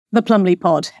The Plumley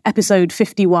Pod, episode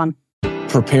 51.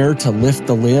 Prepare to lift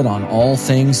the lid on all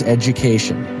things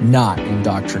education, not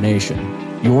indoctrination.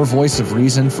 Your voice of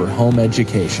reason for home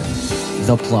education.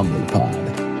 The Plumley Pod.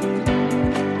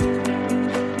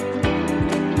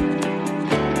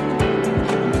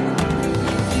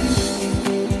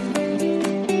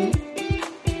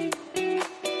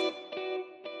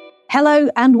 Hello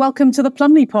and welcome to the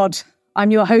Plumley Pod.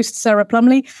 I'm your host, Sarah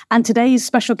Plumley, and today's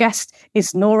special guest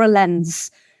is Nora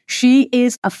Lenz. She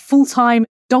is a full-time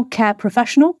dog care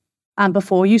professional. And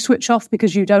before you switch off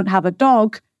because you don't have a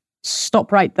dog,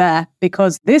 stop right there,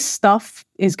 because this stuff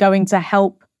is going to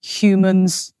help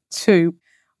humans too.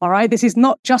 All right, this is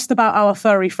not just about our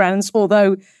furry friends,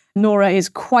 although Nora is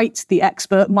quite the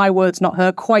expert, my words, not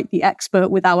her, quite the expert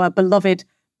with our beloved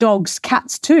dogs,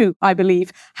 cats too, I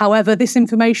believe. However, this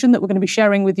information that we're going to be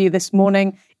sharing with you this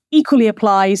morning equally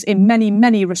applies in many,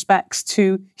 many respects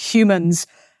to humans.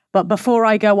 But before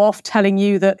I go off telling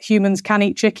you that humans can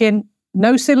eat chicken,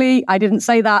 no, silly, I didn't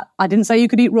say that. I didn't say you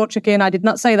could eat raw chicken. I did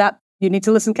not say that. You need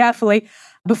to listen carefully.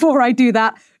 Before I do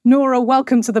that, Nora,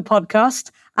 welcome to the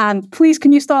podcast. And please,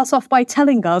 can you start off by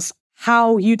telling us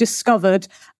how you discovered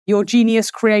your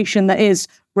genius creation that is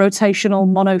rotational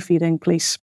MonoFeeding,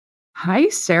 please? Hi,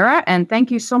 Sarah, and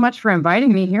thank you so much for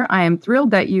inviting me here. I am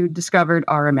thrilled that you discovered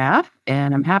RMF,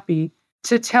 and I'm happy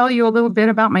to tell you a little bit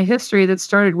about my history that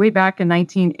started way back in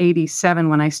 1987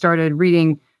 when I started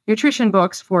reading nutrition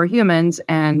books for humans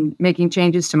and making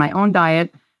changes to my own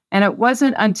diet. And it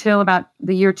wasn't until about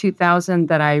the year 2000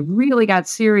 that I really got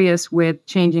serious with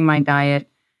changing my diet.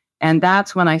 And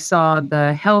that's when I saw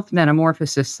the health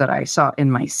metamorphosis that I saw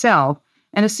in myself.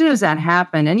 And as soon as that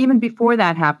happened, and even before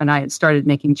that happened, I had started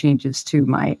making changes to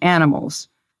my animals'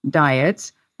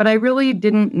 diets. But I really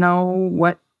didn't know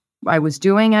what I was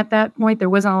doing at that point. There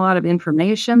wasn't a lot of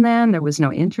information then. There was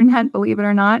no internet, believe it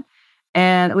or not.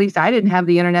 And at least I didn't have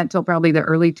the internet till probably the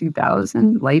early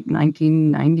 2000s, late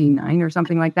 1999 or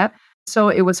something like that. So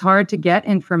it was hard to get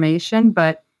information,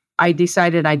 but I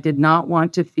decided I did not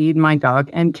want to feed my dog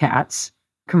and cats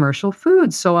commercial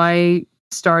food. So I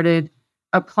started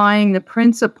applying the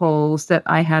principles that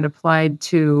I had applied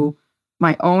to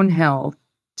my own health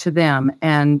to them.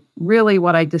 And really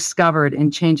what I discovered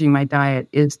in changing my diet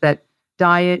is that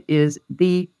diet is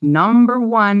the number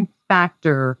one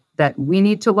factor that we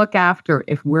need to look after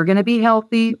if we're going to be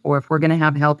healthy or if we're going to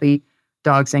have healthy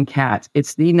dogs and cats.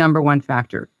 It's the number one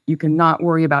factor. You cannot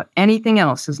worry about anything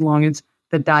else as long as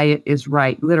the diet is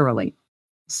right, literally.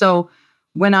 So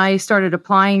when I started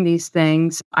applying these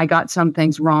things, I got some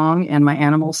things wrong and my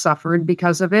animals suffered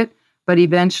because of it. But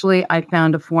eventually I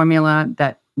found a formula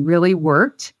that really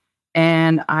worked,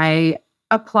 and I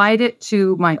applied it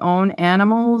to my own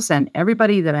animals, and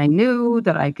everybody that I knew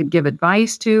that I could give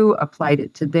advice to applied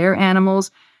it to their animals.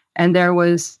 And there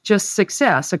was just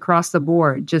success across the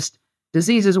board. Just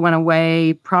diseases went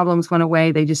away, problems went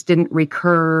away. They just didn't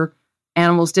recur.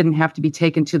 Animals didn't have to be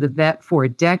taken to the vet for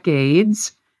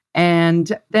decades.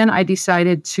 And then I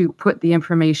decided to put the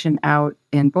information out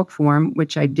in book form,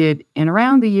 which I did in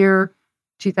around the year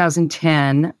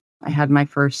 2010. I had my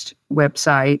first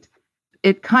website.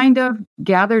 It kind of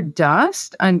gathered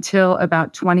dust until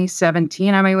about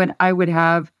 2017. I mean, I would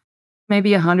have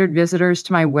maybe 100 visitors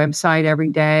to my website every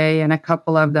day, and a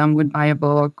couple of them would buy a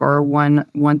book, or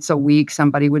once a week,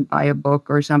 somebody would buy a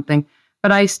book or something.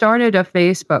 But I started a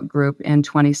Facebook group in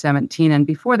 2017. And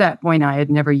before that point, I had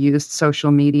never used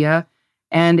social media.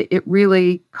 And it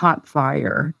really caught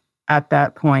fire at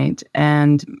that point.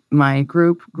 And my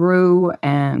group grew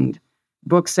and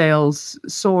book sales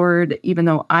soared. Even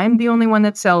though I'm the only one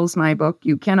that sells my book,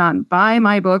 you cannot buy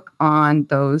my book on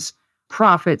those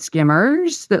profit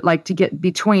skimmers that like to get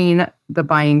between the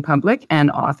buying public and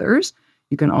authors.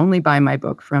 You can only buy my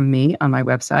book from me on my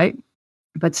website.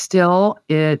 But still,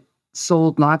 it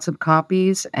sold lots of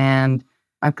copies, and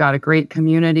I've got a great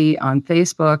community on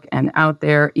Facebook and out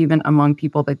there, even among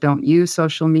people that don't use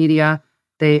social media.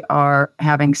 They are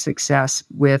having success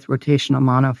with rotational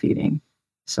MonoFeeding.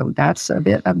 So that's a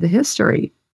bit of the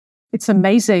history. It's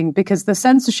amazing because the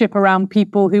censorship around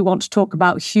people who want to talk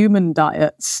about human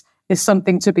diets is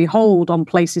something to behold on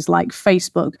places like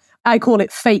Facebook. I call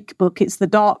it fake book. It's the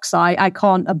dark side. I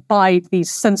can't abide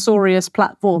these censorious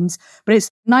platforms, but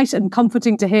it's nice and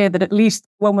comforting to hear that at least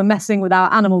when we're messing with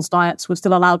our animals' diets, we're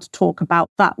still allowed to talk about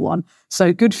that one.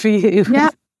 So good for you. Yeah,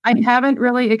 I haven't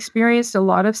really experienced a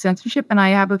lot of censorship, and I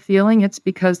have a feeling it's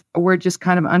because we're just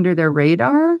kind of under their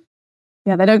radar.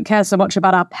 Yeah, they don't care so much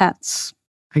about our pets.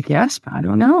 I guess, but I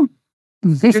don't know.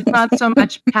 There's not so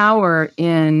much power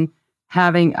in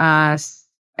having us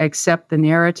accept the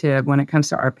narrative when it comes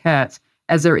to our pets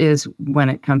as there is when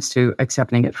it comes to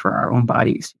accepting it for our own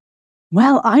bodies.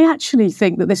 Well, I actually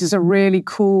think that this is a really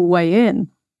cool way in,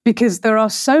 because there are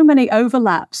so many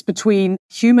overlaps between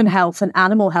human health and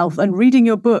animal health. And reading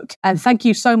your book, and thank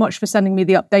you so much for sending me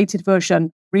the updated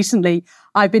version recently,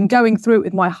 I've been going through it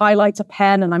with my highlighter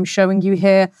pen, and I'm showing you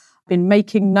here. I've been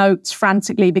making notes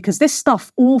frantically because this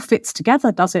stuff all fits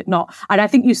together, does it not? And I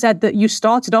think you said that you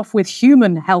started off with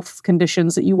human health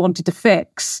conditions that you wanted to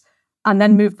fix and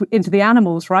then move into the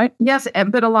animals, right? Yes,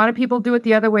 but a lot of people do it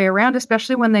the other way around,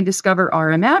 especially when they discover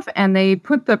RMF and they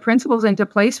put the principles into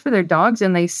place for their dogs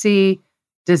and they see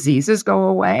diseases go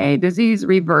away, disease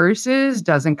reverses,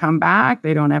 doesn't come back,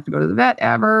 they don't have to go to the vet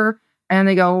ever. And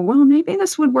they go, well, maybe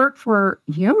this would work for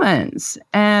humans.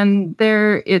 And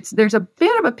there's a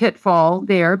bit of a pitfall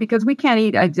there because we can't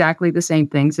eat exactly the same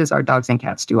things as our dogs and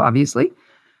cats do, obviously.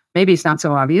 Maybe it's not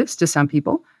so obvious to some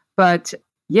people, but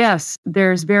yes,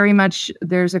 there's a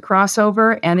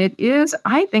crossover, and it is,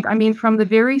 from the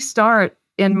very start,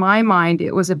 in my mind,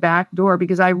 it was a back door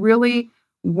because I really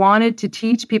wanted to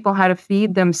teach people how to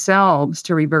feed themselves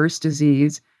to reverse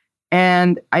disease.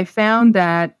 And I found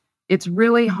that it's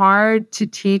really hard to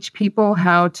teach people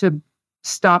how to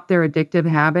stop their addictive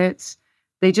habits.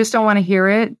 They just don't want to hear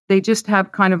it. They just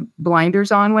have kind of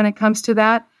blinders on when it comes to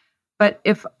that. But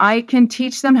if I can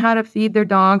teach them how to feed their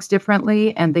dogs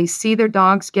differently and they see their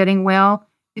dogs getting well,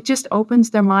 it just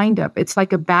opens their mind up. It's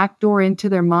like a back door into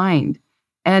their mind.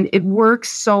 And it works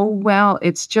so well.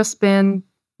 It's just been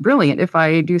brilliant, if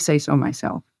I do say so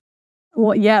myself.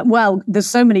 Well, yeah, well, there's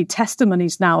so many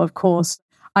testimonies now, of course.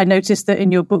 I noticed that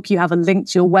in your book, you have a link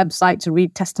to your website to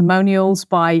read testimonials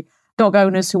by dog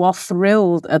owners who are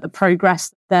thrilled at the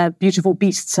progress their beautiful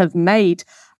beasts have made.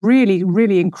 Really,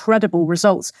 really incredible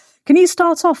results. Can you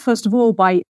start off, first of all,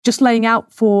 by just laying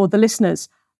out for the listeners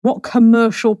what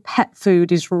commercial pet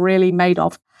food is really made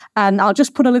of? And I'll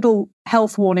just put a little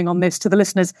health warning on this to the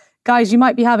listeners. Guys, you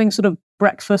might be having sort of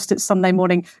breakfast. It's Sunday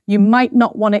morning. You might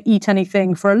not want to eat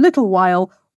anything for a little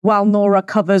while Nora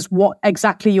covers what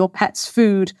exactly your pet's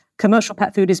food, commercial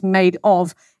pet food, is made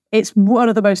of. It's one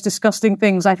of the most disgusting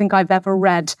things I think I've ever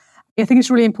read. I think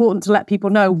it's really important to let people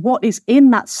know what is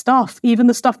in that stuff, even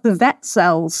the stuff the vet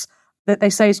sells that they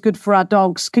say is good for our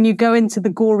dogs. Can you go into the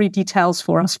gory details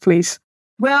for us, please?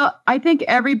 Well, I think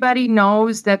everybody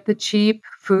knows that the cheap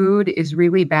food is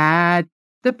really bad.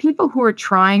 The people who are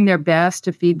trying their best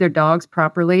to feed their dogs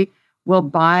properly will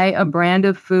buy a brand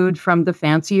of food from the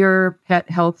fancier pet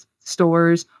health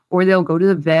stores, or they'll go to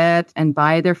the vet and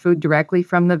buy their food directly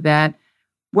from the vet.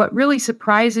 What really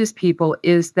surprises people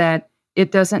is that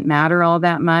it doesn't matter all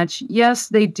that much. Yes,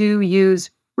 they do use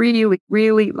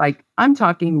really, like I'm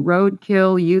talking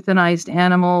roadkill, euthanized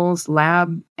animals,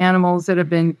 lab animals that have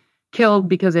been killed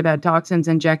because they've had toxins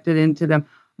injected into them.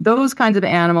 Those kinds of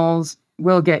animals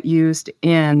will get used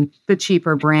in the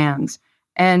cheaper brands.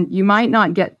 And you might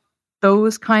not get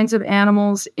those kinds of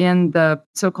animals in the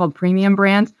so-called premium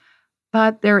brands,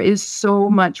 but there is so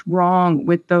much wrong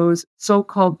with those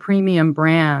so-called premium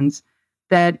brands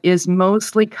that is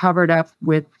mostly covered up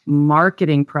with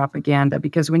marketing propaganda.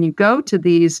 Because when you go to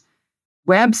these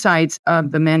websites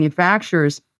of the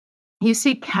manufacturers, you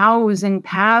see cows in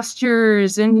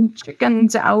pastures and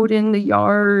chickens out in the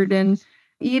yard and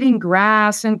eating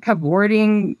grass and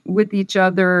cavorting with each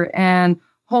other and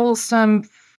wholesome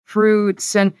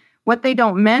fruits. And what they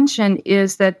don't mention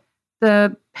is that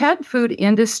the pet food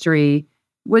industry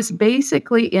was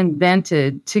basically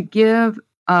invented to give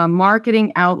a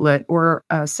marketing outlet or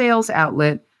a sales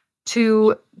outlet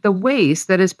to the waste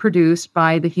that is produced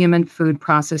by the human food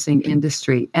processing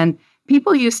industry. And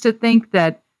people used to think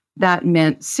that that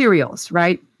meant cereals,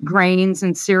 right? Grains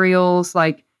and cereals,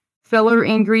 like filler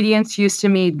ingredients used to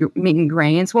mean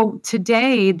grains. Well,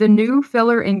 today, the new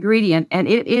filler ingredient, and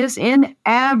it is in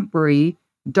every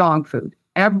dog food,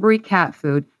 every cat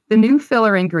food, the new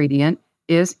filler ingredient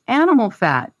is animal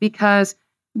fat, because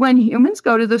when humans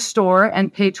go to the store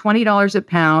and pay $20 a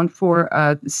pound for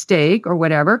a steak or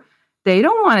whatever, they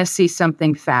don't want to see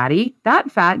something fatty.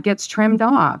 That fat gets trimmed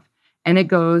off and it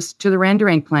goes to the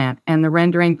rendering plant, and the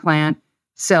rendering plant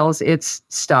sells its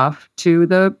stuff to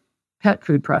the pet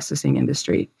food processing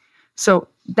industry. So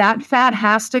that fat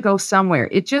has to go somewhere.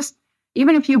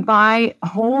 Even if you buy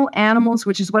whole animals,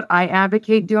 which is what I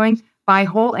advocate doing, buy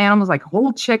whole animals like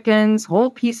whole chickens, whole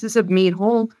pieces of meat,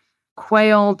 whole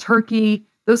quail, turkey,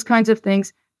 those kinds of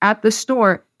things at the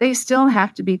store, they still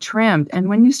have to be trimmed. And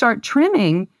when you start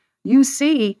trimming, you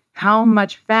see how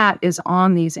much fat is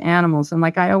on these animals. And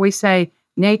like I always say,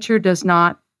 nature does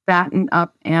not fatten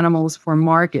up animals for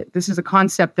market. This is a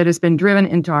concept that has been driven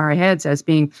into our heads as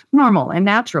being normal and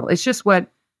natural. It's just what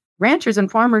ranchers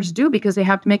and farmers do because they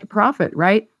have to make a profit,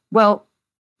 right? Well,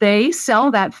 they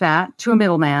sell that fat to a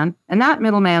middleman, and that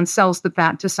middleman sells the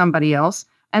fat to somebody else,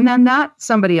 and then that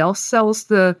somebody else sells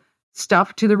the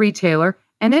stuff to the retailer,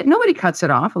 and nobody cuts it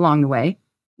off along the way.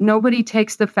 Nobody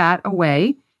takes the fat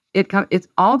away. It's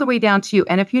all the way down to you.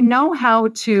 And if you know how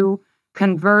to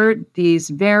convert these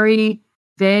very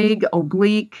vague,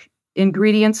 oblique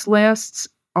ingredients lists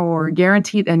or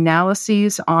guaranteed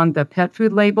analyses on the pet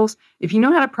food labels, if you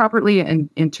know how to properly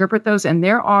interpret those, and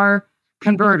there are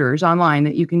converters online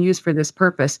that you can use for this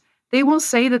purpose, they will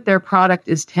say that their product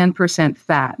is 10%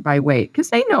 fat by weight because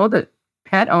they know that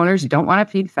pet owners don't want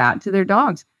to feed fat to their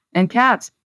dogs and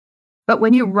cats. But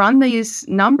when you run these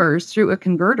numbers through a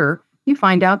converter, you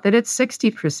find out that it's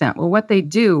 60%. Well, what they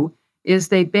do is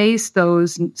they base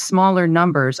those smaller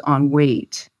numbers on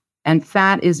weight. And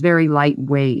fat is very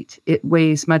lightweight. It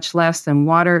weighs much less than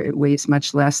water. It weighs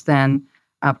much less than,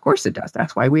 of course it does.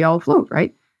 That's why we all float,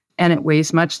 right? And it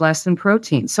weighs much less than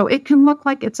protein. So it can look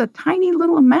like it's a tiny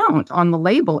little amount on the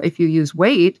label if you use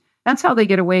weight. That's how they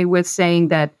get away with saying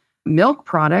that milk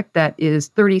product that is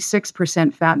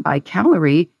 36% fat by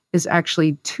calorie is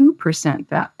actually 2%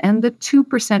 fat. And the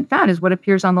 2% fat is what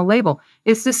appears on the label.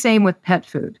 It's the same with pet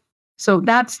food. So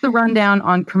that's the rundown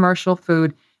on commercial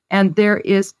food. And there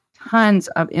is tons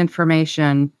of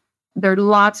information. There are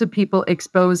lots of people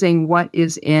exposing what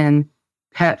is in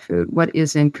pet food, what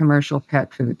is in commercial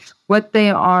pet food. What they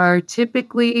are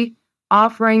typically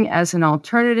offering as an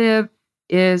alternative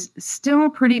is still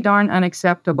pretty darn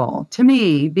unacceptable to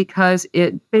me because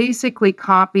it basically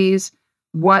copies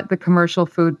what the commercial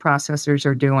food processors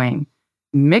are doing.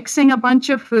 Mixing a bunch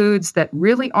of foods that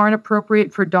really aren't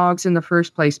appropriate for dogs in the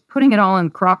first place, putting it all in a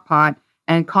crock pot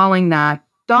and calling that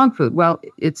dog food. Well,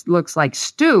 it looks like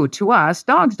stew to us.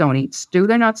 Dogs don't eat stew.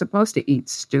 They're not supposed to eat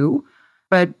stew.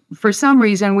 But for some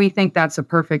reason, we think that's a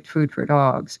perfect food for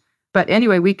dogs. But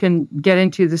anyway, we can get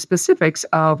into the specifics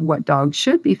of what dogs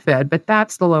should be fed, but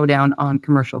that's the lowdown on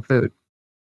commercial food.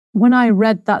 When I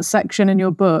read that section in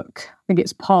your book, I think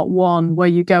it's part 1, where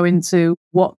you go into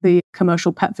what the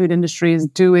commercial pet food industry is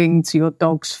doing to your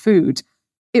dog's food,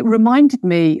 it reminded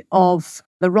me of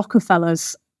the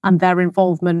Rockefellers and their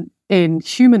involvement in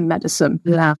human medicine.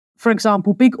 Yeah. For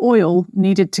example, Big Oil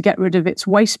needed to get rid of its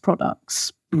waste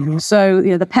products. Mm-hmm. So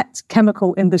the pet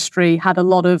chemical industry had a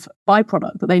lot of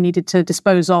byproduct that they needed to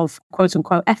dispose of, quote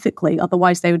unquote, ethically.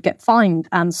 Otherwise, they would get fined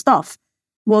and stuff.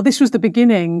 Well, this was the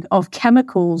beginning of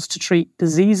chemicals to treat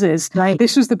diseases. Right.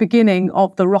 This was the beginning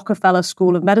of the Rockefeller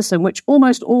School of Medicine, which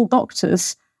almost all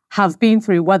doctors have been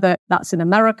through, whether that's in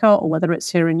America or whether it's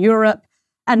here in Europe.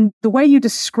 And the way you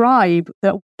describe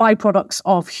the byproducts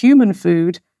of human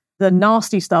food, the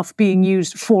nasty stuff being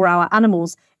used for our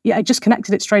animals, I just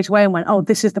connected it straight away and went, oh,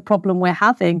 this is the problem we're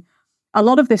having. A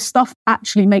lot of this stuff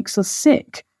actually makes us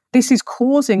sick. This is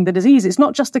causing the disease. It's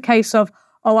not just a case of,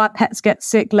 oh, our pets get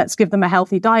sick, let's give them a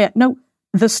healthy diet. No,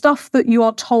 the stuff that you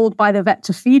are told by the vet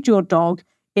to feed your dog,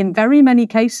 in very many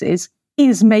cases,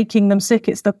 is making them sick.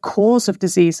 It's the cause of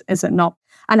disease, is it not?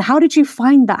 And how did you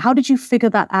find that? How did you figure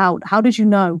that out? How did you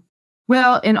know?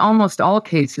 Well, in almost all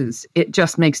cases, it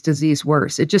just makes disease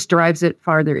worse. It just drives it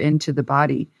farther into the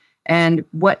body. And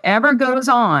whatever goes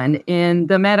on in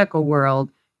the medical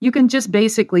world, you can just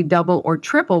basically double or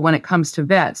triple when it comes to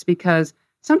vets, because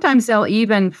sometimes they'll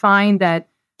even find that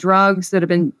drugs that have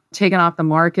been taken off the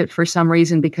market for some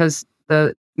reason because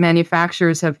the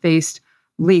manufacturers have faced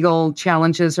legal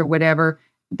challenges or whatever,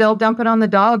 they'll dump it on the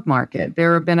dog market.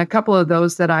 There have been a couple of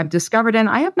those that I've discovered, and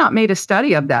I have not made a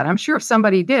study of that. I'm sure if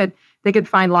somebody did, they could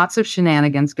find lots of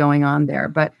shenanigans going on there.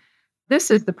 But this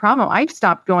is the problem. I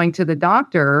stopped going to the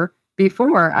doctor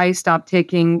before I stopped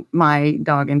taking my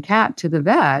dog and cat to the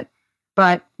vet.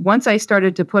 But once I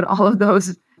started to put all of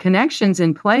those connections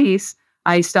in place,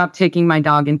 I stopped taking my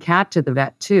dog and cat to the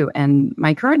vet too. And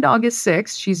my current dog is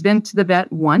 6. She's been to the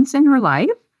vet once in her life.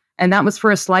 And that was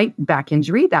for a slight back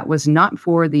injury. That was not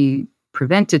for the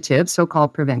preventatives,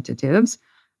 so-called preventatives.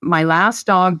 My last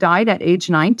dog died at age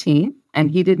 19, and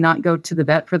he did not go to the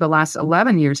vet for the last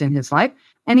 11 years in his life.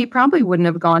 And he probably wouldn't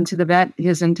have gone to the vet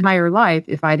his entire life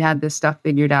if I'd had this stuff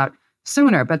figured out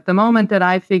sooner. But the moment that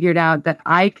I figured out that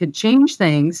I could change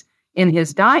things in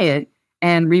his diet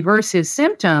and reverse his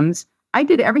symptoms, I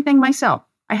did everything myself.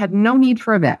 I had no need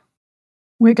for a vet.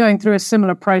 We're going through a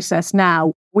similar process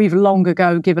now. We've long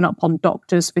ago given up on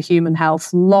doctors for human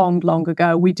health, long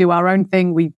ago. We do our own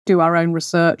thing. We do our own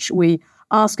research. We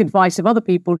ask advice of other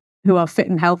people who are fit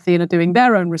and healthy and are doing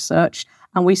their own research.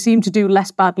 And we seem to do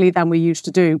less badly than we used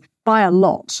to do by a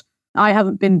lot. I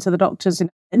haven't been to the doctors in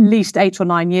at least 8 or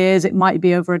 9 years. It might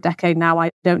be over a decade now.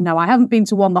 I don't know. I haven't been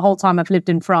to one the whole time I've lived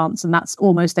in France, and that's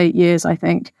almost 8 years, I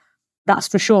think. That's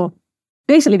for sure.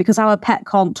 Basically, because our pet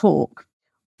can't talk,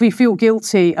 we feel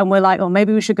guilty and we're like, oh,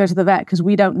 maybe we should go to the vet because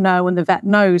we don't know and the vet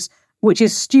knows, which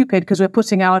is stupid because we're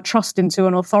putting our trust into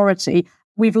an authority.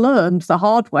 We've learned the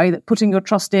hard way that putting your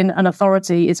trust in an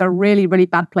authority is a really, really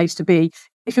bad place to be.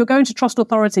 If you're going to trust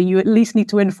authority, you at least need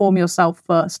to inform yourself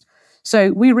first.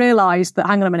 So we realized that,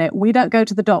 hang on a minute, we don't go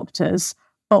to the doctors,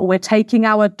 but we're taking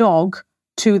our dog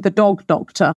to the dog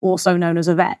doctor, also known as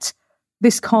a vet.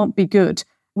 This can't be good.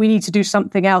 We need to do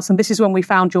something else. And this is when we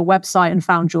found your website and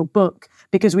found your book,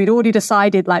 because we'd already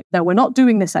decided, like, no, we're not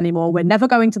doing this anymore. We're never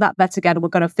going to that vet again. We're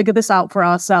going to figure this out for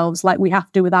ourselves like we have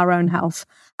to with our own health.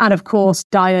 And of course,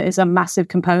 diet is a massive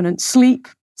component.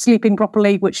 Sleeping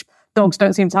properly, which dogs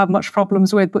don't seem to have much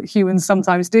problems with, but humans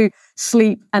sometimes do.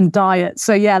 Sleep and diet.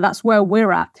 So yeah, that's where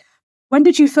we're at. When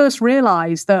did you first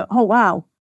realize that, oh, wow,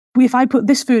 if I put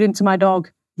this food into my dog,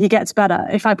 he gets better.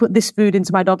 If I put this food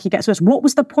into my dog, he gets worse. What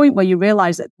was the point where you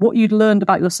realized that what you'd learned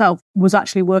about yourself was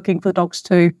actually working for the dogs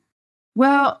too?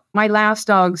 Well, my last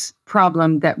dog's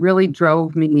problem that really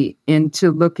drove me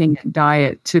into looking at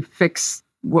diet to fix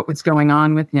what was going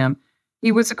on with him.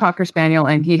 He was a Cocker Spaniel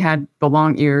and he had the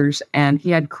long ears and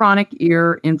he had chronic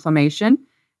ear inflammation.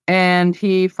 And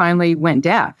he finally went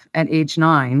deaf at age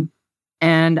 9.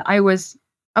 And I was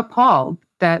appalled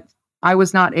that I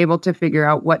was not able to figure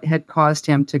out what had caused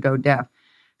him to go deaf.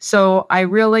 So I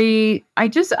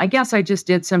guess I just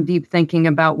did some deep thinking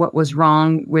about what was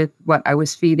wrong with what I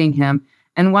was feeding him.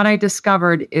 And what I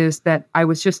discovered is that I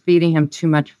was just feeding him too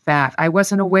much fat. I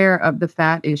wasn't aware of the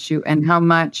fat issue and how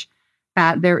much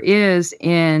fat there is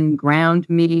in ground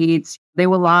meats. They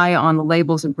will lie on the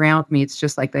labels of ground meats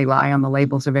just like they lie on the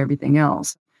labels of everything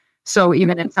else. So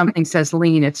even if something says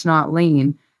lean, it's not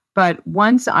lean. But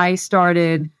once I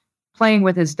started playing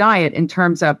with his diet in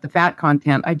terms of the fat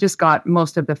content, I just got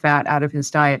most of the fat out of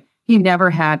his diet. He never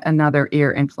had another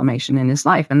ear inflammation in his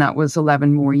life, and that was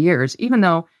 11 more years, even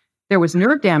though there was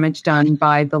nerve damage done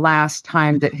by the last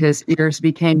time that his ears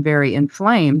became very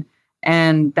inflamed,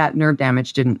 and that nerve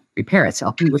damage didn't repair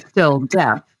itself. He was still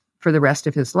deaf for the rest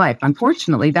of his life.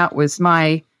 Unfortunately, that was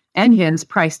my and his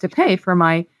price to pay for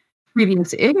my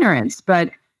previous ignorance.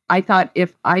 But I thought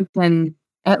if I can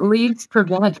at least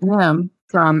prevent him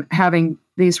from having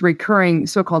these recurring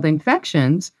so-called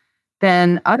infections,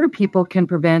 then other people can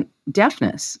prevent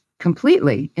deafness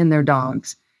completely in their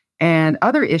dogs and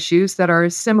other issues that are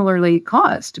similarly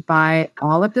caused by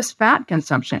all of this fat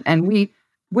consumption. And we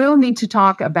will need to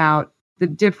talk about the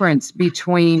difference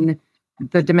between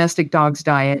the domestic dog's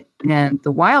diet and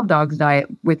the wild dog's diet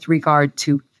with regard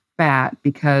to fat,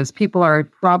 because people are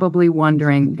probably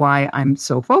wondering why I'm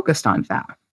so focused on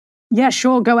fat. Yeah,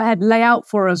 sure. Go ahead, lay out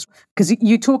for us, because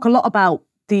you talk a lot about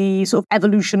the sort of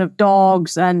evolution of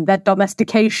dogs and their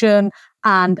domestication,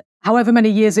 and however many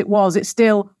years it was, it's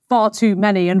still far too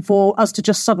many. And for us to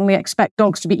just suddenly expect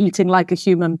dogs to be eating like a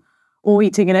human or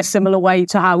eating in a similar way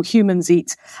to how humans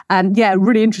eat. And yeah,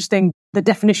 really interesting, the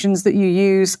definitions that you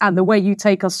use and the way you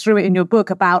take us through it in your book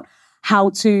about how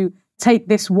to take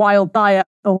this wild diet,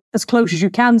 or as close as you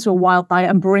can to a wild diet,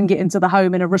 and bring it into the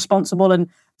home in a responsible and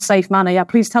safe manner. Yeah,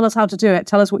 please tell us how to do it.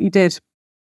 Tell us what you did.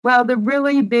 Well, the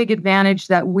really big advantage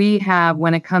that we have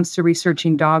when it comes to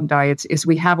researching dog diets is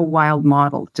we have a wild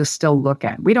model to still look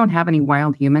at. We don't have any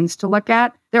wild humans to look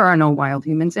at. There are no wild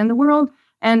humans in the world.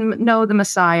 And no, the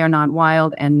Maasai are not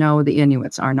wild. And no, the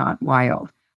Inuits are not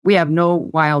wild. We have no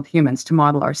wild humans to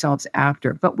model ourselves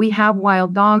after. But we have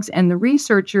wild dogs, and the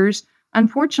researchers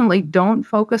unfortunately don't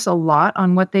focus a lot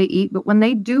on what they eat. But when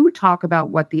they do talk about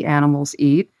what the animals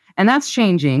eat, and that's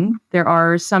changing, there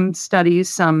are some studies,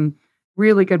 some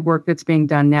really good work that's being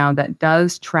done now that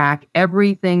does track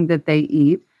everything that they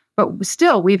eat. But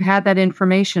still, we've had that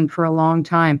information for a long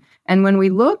time. And when we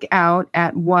look out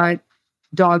at what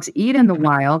dogs eat in the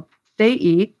wild, they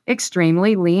eat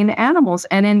extremely lean animals.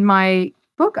 And in my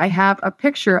book, I have a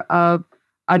picture of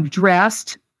a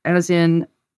dressed, as in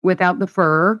without the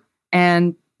fur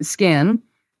and skin,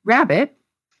 rabbit,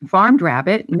 farmed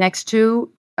rabbit, next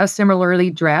to a similarly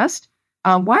dressed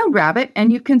wild rabbit,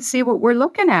 and you can see what we're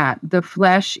looking at. The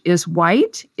flesh is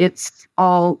white. It's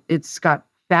got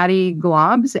fatty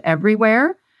globs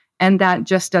everywhere, and that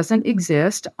just doesn't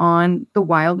exist on the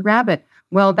wild rabbit.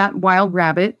 Well, that wild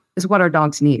rabbit is what our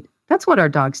dogs need. That's what our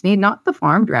dogs need, not the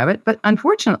farmed rabbit. But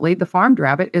unfortunately, the farmed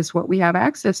rabbit is what we have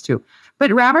access to.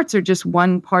 But rabbits are just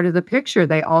one part of the picture.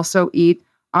 They also eat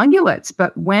ungulates.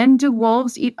 But when do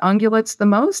wolves eat ungulates the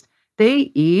most?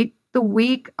 They eat the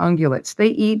weak ungulates. They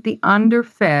eat the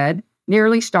underfed,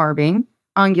 nearly starving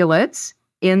ungulates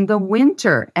in the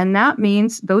winter. And that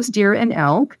means those deer and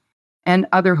elk and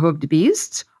other hoofed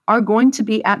beasts are going to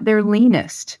be at their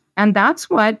leanest. And that's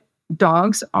what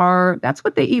dogs are, that's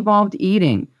what they evolved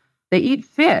eating. They eat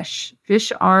fish.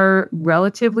 Fish are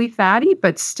relatively fatty,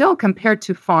 but still compared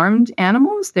to farmed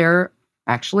animals, they're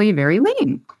actually very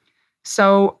lean.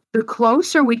 So the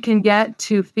closer we can get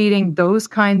to feeding those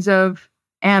kinds of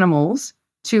animals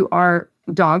to our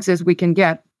dogs as we can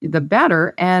get, the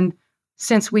better. And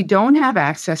since we don't have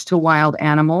access to wild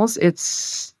animals,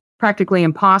 it's practically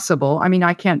impossible. I mean,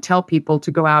 I can't tell people to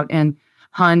go out and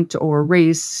hunt or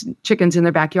raise chickens in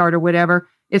their backyard or whatever.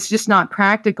 It's just not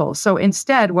practical. So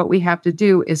instead, what we have to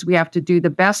do is we have to do the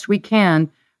best we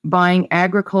can buying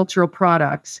agricultural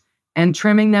products and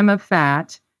trimming them of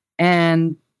fat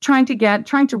and trying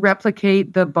to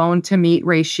replicate the bone to meat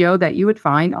ratio that you would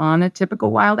find on a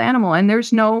typical wild animal. And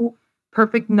there's no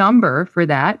perfect number for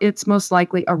that. It's most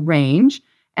likely a range,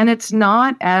 and it's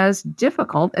not as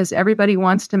difficult as everybody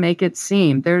wants to make it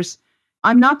seem.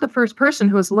 I'm not the first person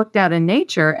who has looked out in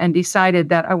nature and decided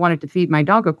that I wanted to feed my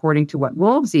dog according to what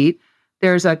wolves eat.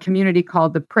 There's a community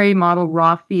called the Prey Model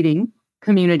Raw Feeding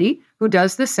community who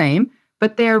does the same,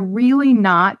 but they're really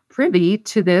not privy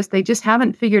to this. They just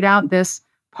haven't figured out this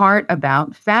part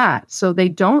about fat. So they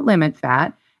don't limit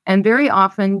fat. And very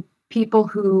often people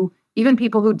who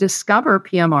discover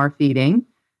PMR feeding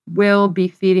will be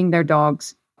feeding their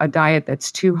dogs a diet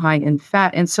that's too high in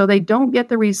fat. And so they don't get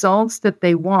the results that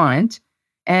they want.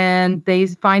 And they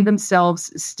find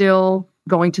themselves still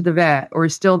going to the vet or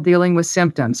still dealing with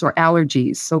symptoms or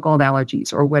allergies, so-called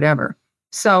allergies or whatever.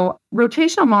 So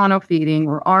rotational monofeeding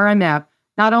or RMF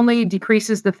not only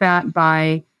decreases the fat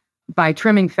by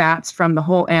trimming fats from the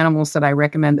whole animals that I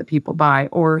recommend that people buy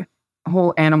or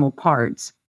whole animal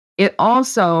parts, it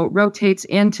also rotates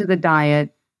into the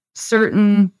diet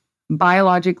certain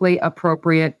biologically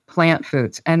appropriate plant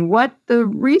foods. And what the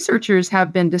researchers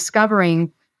have been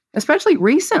discovering, especially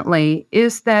recently,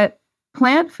 is that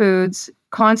plant foods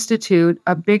constitute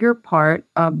a bigger part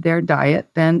of their diet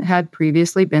than had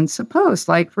previously been supposed.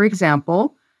 Like, for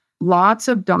example, lots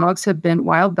of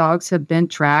wild dogs have been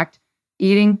tracked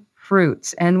eating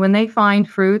fruits. And when they find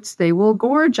fruits, they will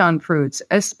gorge on fruits,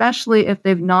 especially if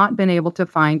they've not been able to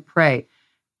find prey.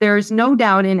 There's no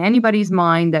doubt in anybody's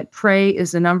mind that prey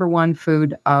is the number one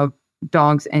food of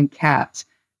dogs and cats.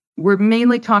 We're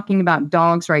mainly talking about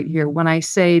dogs right here when I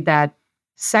say that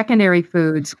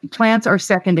plants are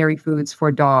secondary foods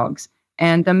for dogs.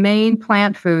 And the main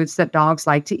plant foods that dogs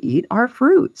like to eat are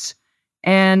fruits.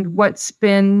 And what's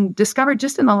been discovered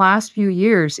just in the last few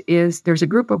years is there's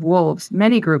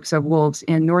many groups of wolves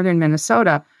in northern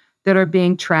Minnesota that are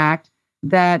being tracked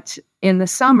that in the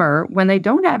summer, when they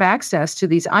don't have access to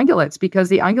these ungulates, because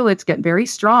the ungulates get very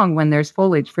strong when there's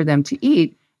foliage for them to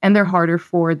eat, and they're harder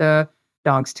for the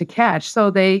dogs to catch. So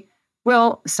they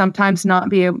will sometimes not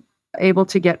be able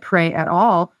to get prey at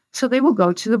all. So they will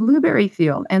go to the blueberry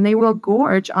field and they will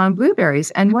gorge on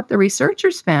blueberries. And what the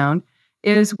researchers found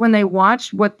is when they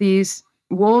watched what these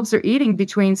wolves are eating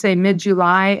between, say,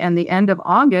 mid-July and the end of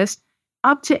August,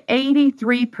 up to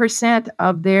 83%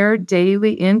 of their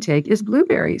daily intake is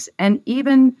blueberries. And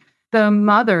even the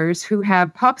mothers who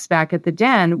have pups back at the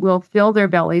den will fill their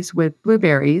bellies with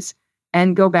blueberries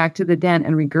and go back to the den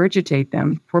and regurgitate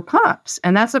them for pups.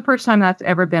 And that's the first time that's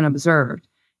ever been observed.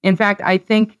 In fact, I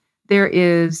think there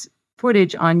is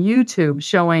footage on YouTube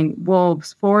showing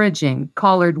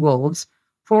collared wolves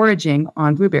foraging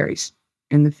on blueberries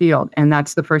in the field. And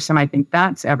that's the first time I think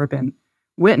that's ever been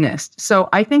witnessed. So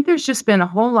I think there's just been a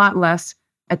whole lot less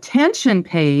attention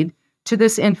paid to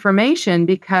this information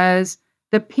because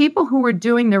the people who are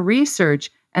doing the research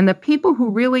and the people who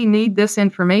really need this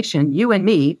information, you and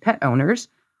me, pet owners,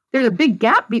 there's a big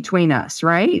gap between us,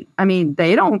 right? I mean,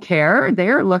 they don't care.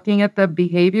 They're looking at the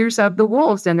behaviors of the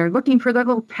wolves and they're looking for the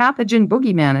little pathogen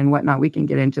boogeyman and whatnot. We can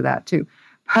get into that too.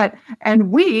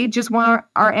 And we just want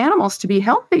our animals to be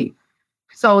healthy.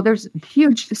 So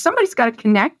somebody's got to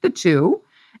connect the two.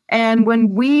 And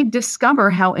when we discover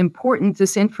how important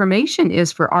this information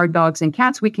is for our dogs and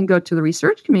cats, we can go to the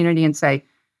research community and say,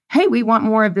 hey, we want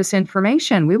more of this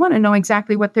information. We want to know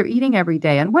exactly what they're eating every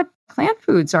day and what plant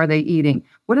foods are they eating?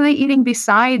 What are they eating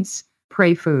besides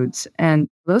prey foods? And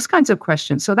those kinds of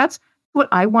questions. So that's what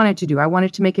I wanted to do. I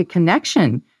wanted to make a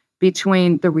connection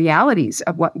between the realities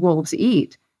of what wolves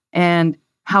eat and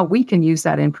how we can use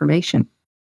that information.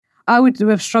 I would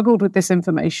have struggled with this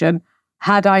information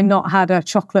had I not had a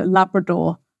chocolate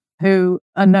Labrador who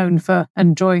are known for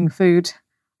enjoying food.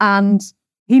 And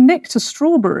he nicked a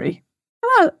strawberry.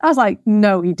 And I was like,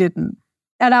 no, he didn't.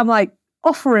 And I'm like,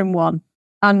 offer him one.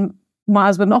 And my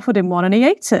husband offered him one and he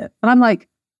ate it. And I'm like,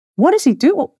 what does he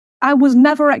do? I was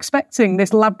never expecting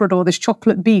this Labrador, this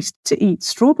chocolate beast, to eat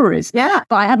strawberries. Yeah.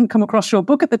 But I hadn't come across your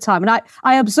book at the time. And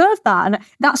I observed that, and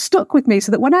that stuck with me,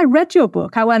 so that when I read your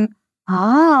book, I went,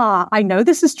 I know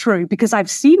this is true because I've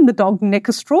seen the dog nick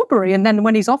a strawberry, and then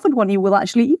when he's offered one, he will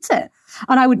actually eat it.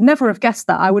 And I would never have guessed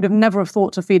that. I would have never have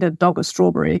thought to feed a dog a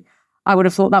strawberry. I would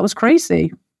have thought that was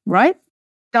crazy, right?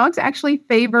 Dogs actually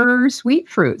favor sweet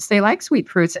fruits. They like sweet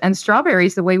fruits, and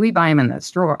strawberries, the way we buy them in the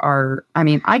store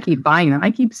I keep buying them.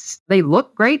 They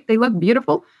look great. They look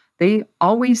beautiful. They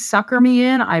always sucker me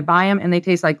in. I buy them and they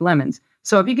taste like lemons.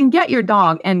 So if you can get your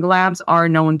dog, and Labs are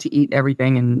known to eat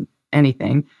everything and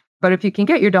anything, but if you can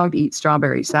get your dog to eat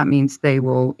strawberries, that means they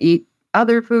will eat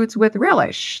other foods with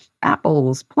relish.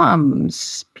 Apples,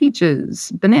 plums,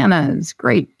 peaches, bananas,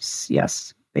 grapes.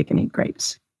 Yes, they can eat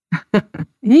grapes.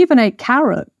 He even ate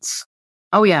carrots.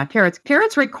 Oh, yeah, carrots.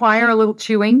 Carrots require a little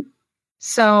chewing,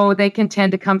 so they can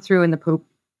tend to come through in the poop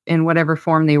in whatever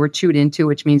form they were chewed into,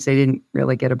 which means they didn't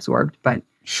really get absorbed. But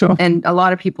sure. And a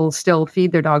lot of people still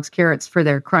feed their dogs carrots for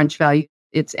their crunch value.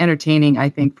 It's entertaining, I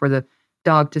think, for the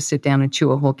dog to sit down and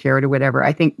chew a whole carrot or whatever.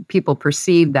 I think people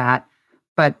perceive that,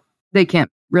 but they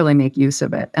can't really make use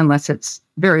of it unless it's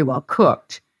very well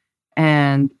cooked.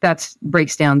 And that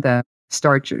breaks down the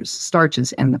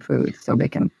starches in the food, so they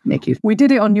can make use. We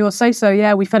did it on your say-so,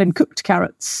 yeah. We fed him cooked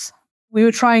carrots. We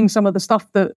were trying some of the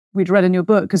stuff that we'd read in your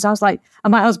book, because I was like,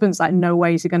 and my husband's like, no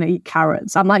way is he going to eat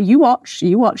carrots. I'm like, you watch,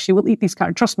 he will eat these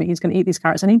carrots. Trust me, he's going to eat these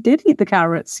carrots. And he did eat the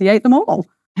carrots. He ate them all.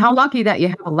 How lucky that you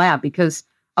have a lab, because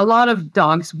a lot of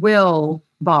dogs will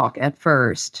balk at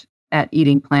first at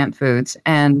eating plant foods.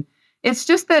 And it's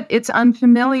just that it's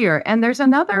unfamiliar. And there's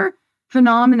another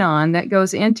phenomenon that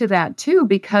goes into that too,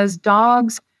 because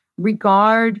dogs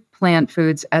regard plant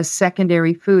foods as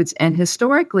secondary foods. And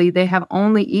historically, they have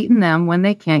only eaten them when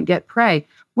they can't get prey.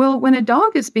 Well, when a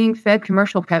dog is being fed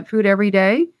commercial pet food every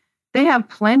day, they have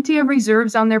plenty of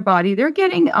reserves on their body. They're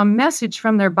getting a message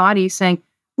from their body saying,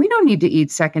 we don't need to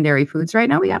eat secondary foods right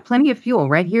now. We got plenty of fuel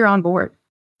right here on board.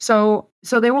 So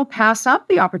they will pass up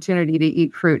the opportunity to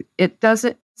eat fruit. It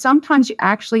doesn't. Sometimes you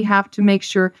actually have to make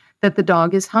sure that the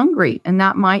dog is hungry. And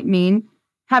that might mean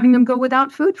having them go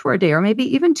without food for a day or maybe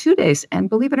even 2 days. And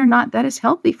believe it or not, that is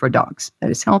healthy for dogs.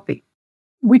 That is healthy.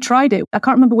 We tried it. I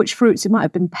can't remember which fruits. It might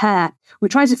have been pear. We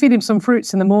tried to feed him some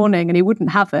fruits in the morning and he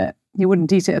wouldn't have it. He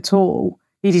wouldn't eat it at all.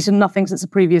 He'd eaten nothing since the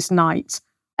previous night.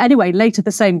 Anyway, later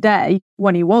the same day,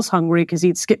 when he was hungry, because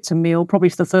he'd skipped a meal, probably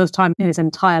for the first time in his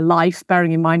entire life,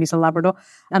 bearing in mind he's a Labrador,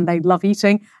 and they love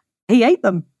eating, he ate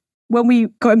them. When we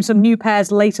got him some new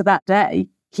pears later that day,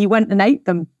 he went and ate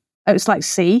them. It's like,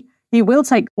 see, he will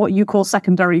take what you call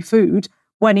secondary food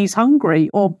when he's hungry,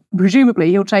 or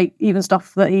presumably he'll take even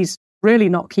stuff that he's really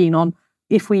not keen on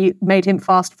if we made him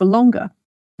fast for longer.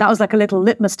 That was like a little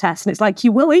litmus test. And it's like, he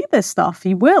will eat this stuff.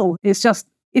 He will. It's just,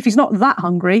 if he's not that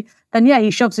hungry, then yeah, he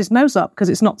shoves his nose up because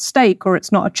it's not steak or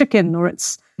it's not a chicken or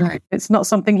it's not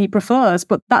something he prefers.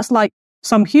 But that's like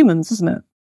some humans, isn't it?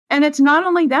 And it's not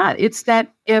only that, it's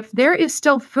that if there is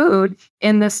still food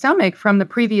in the stomach from the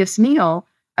previous meal,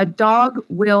 a dog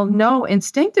will know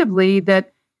instinctively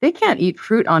that they can't eat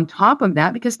fruit on top of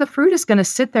that because the fruit is going to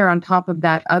sit there on top of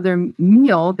that other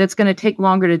meal that's going to take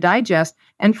longer to digest.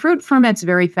 And fruit ferments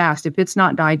very fast if it's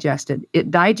not digested. It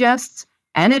digests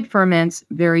and it ferments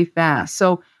very fast.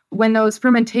 So when those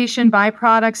fermentation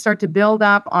byproducts start to build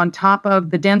up on top of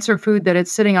the denser food that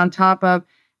it's sitting on top of,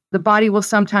 the body will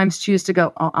sometimes choose to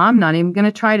go, oh, I'm not even going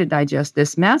to try to digest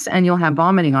this mess, and you'll have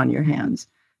vomiting on your hands.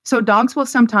 So dogs will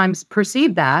sometimes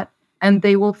perceive that, and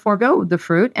they will forego the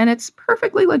fruit, and it's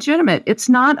perfectly legitimate. It's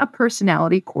not a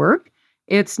personality quirk.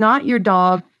 It's not your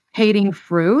dog hating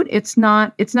fruit. It's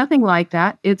nothing like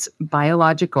that. It's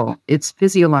biological. It's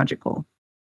physiological.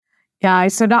 Yeah,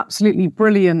 it's an absolutely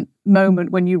brilliant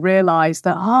moment when you realize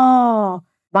that,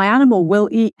 my animal will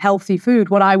eat healthy food,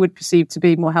 what I would perceive to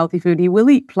be more healthy food. He will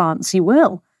eat plants. He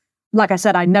will. Like I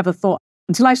said, I never thought,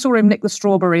 until I saw him nick the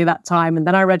strawberry that time, and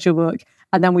then I read your book,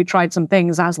 and then we tried some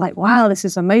things. I was like, wow, this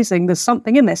is amazing. There's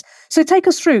something in this. So take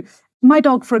us through. My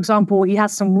dog, for example, he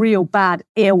has some real bad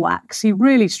earwax. He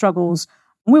really struggles.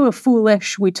 We were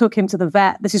foolish. We took him to the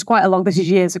vet. This is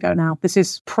years ago now. This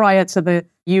is prior to the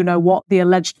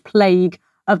alleged plague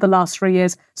of the last 3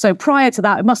 years. So prior to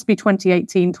that, it must be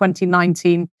 2018,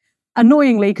 2019.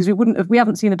 Annoyingly, because we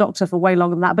haven't seen a doctor for way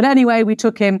longer than that. But anyway, we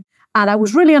took him, and I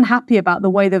was really unhappy about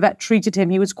the way the vet treated him.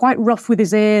 He was quite rough with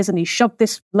his ears, and he shoved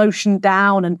this lotion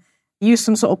down and used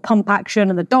some sort of pump action,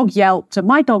 and the dog yelped. And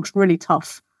my dog's really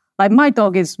tough. Like, my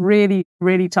dog is really,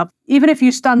 really tough. Even if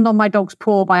you stand on my dog's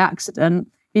paw by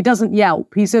accident, he doesn't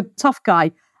yelp. He's a tough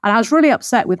guy. And I was really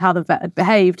upset with how the vet had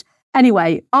behaved.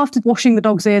 Anyway, after washing the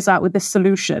dog's ears out with this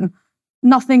solution,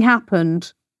 nothing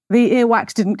happened. The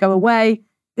earwax didn't go away.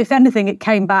 If anything, it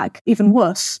came back even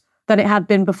worse than it had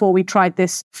been before we tried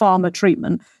this pharma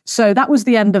treatment. So that was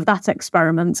the end of that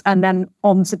experiment, and then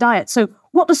on to diet. So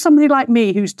what does somebody like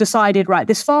me who's decided, right,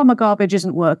 this pharma garbage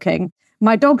isn't working,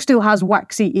 my dog still has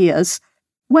waxy ears,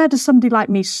 where does somebody like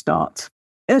me start?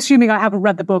 Assuming I haven't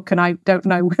read the book and I don't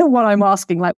know what I'm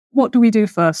asking, like, what do we do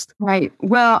first? Right.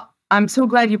 Well, I'm so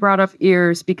glad you brought up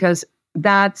ears, because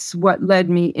that's what led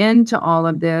me into all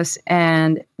of this.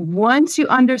 And once you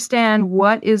understand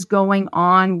what is going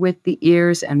on with the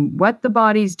ears and what the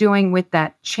body's doing with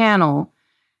that channel,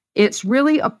 it's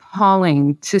really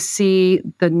appalling to see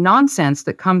the nonsense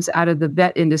that comes out of the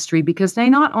vet industry, because they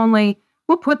not only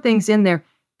will put things in there,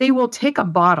 they will take a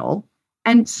bottle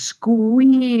and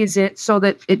squeeze it so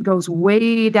that it goes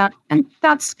way down. And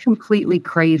that's completely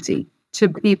crazy to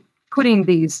be putting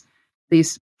these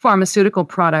pharmaceutical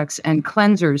products and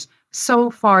cleansers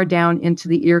so far down into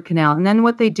the ear canal. And then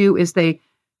what they do is they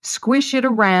squish it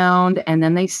around, and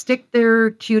then they stick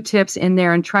their Q-tips in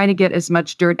there and try to get as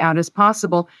much dirt out as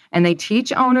possible. And they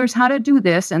teach owners how to do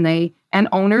this, and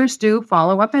owners do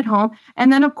follow up at home.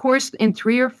 And then, of course, in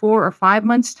 3 or 4 or 5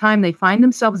 months' time, they find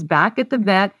themselves back at the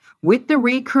vet with the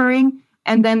recurring.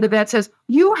 And then the vet says,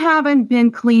 you haven't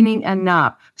been cleaning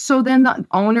enough. So then the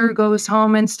owner goes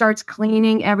home and starts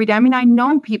cleaning every day. I mean, I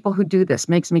know people who do this.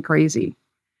 Makes me crazy.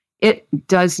 It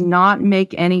does not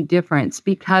make any difference,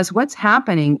 because what's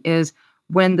happening is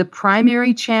when the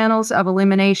primary channels of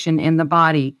elimination in the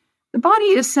body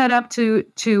is set up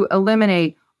to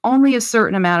eliminate only a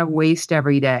certain amount of waste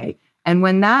every day. And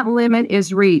when that limit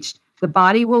is reached, the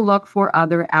body will look for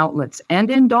other outlets.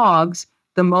 And in dogs,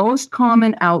 the most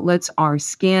common outlets are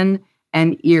skin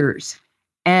and ears.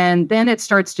 And then it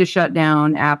starts to shut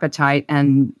down appetite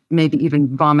and maybe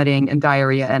even vomiting and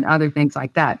diarrhea and other things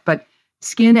like that. But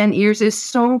skin and ears is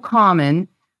so common.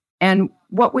 And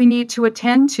what we need to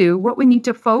attend to, what we need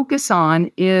to focus on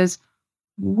is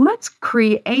what's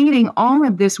creating all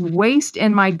of this waste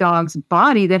in my dog's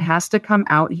body that has to come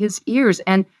out his ears.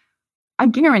 And I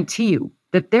guarantee you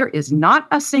that there is not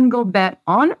a single vet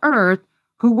on earth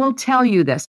who will tell you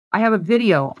this. I have a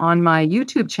video on my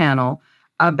YouTube channel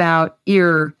about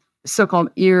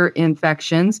so-called ear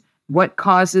infections, what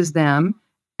causes them,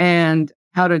 and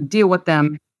how to deal with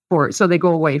them so they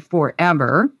go away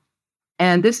forever.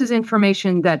 And this is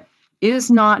information that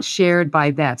is not shared by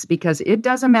vets, because it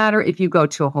doesn't matter if you go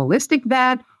to a holistic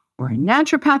vet or a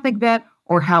naturopathic vet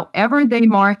or however they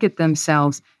market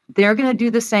themselves, they're going to do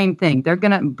the same thing. They're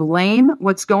going to blame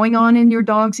what's going on in your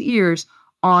dog's ears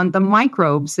on the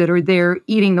microbes that are there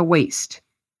eating the waste.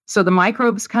 So the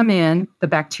microbes come in, the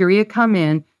bacteria come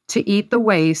in to eat the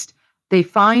waste. They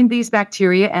find these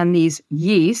bacteria and these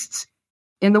yeasts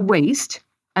in the waste,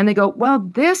 and they go, well,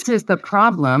 this is the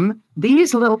problem.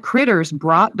 These little critters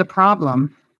brought the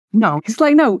problem. No. It's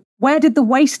like, no, where did the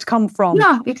waste come from?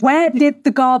 Yeah, where did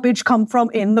the garbage come from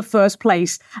in the first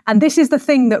place? And this is the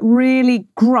thing that really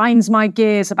grinds my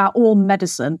gears about all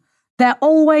medicine. They're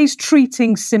always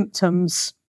treating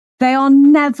symptoms. They are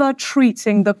never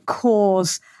treating the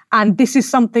cause. And this is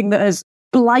something that has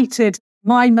blighted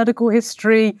my medical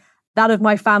history, that of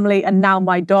my family, and now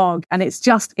my dog. And it's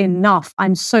just enough.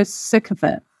 I'm so sick of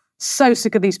it. So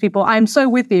sick of these people. I'm so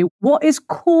with you. What is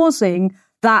causing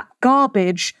that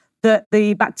garbage that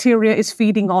the bacteria is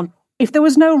feeding on? If there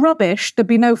was no rubbish, there'd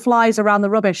be no flies around the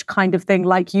rubbish, kind of thing,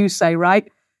 like you say,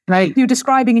 right? Right. You're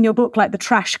describing in your book like the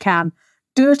trash can.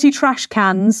 Dirty trash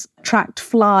cans attract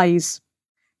flies.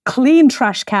 Clean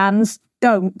trash cans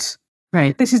don't.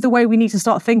 Right. This is the way we need to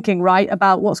start thinking, right,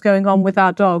 about what's going on with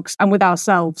our dogs and with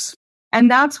ourselves. And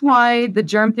that's why the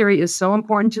germ theory is so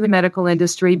important to the medical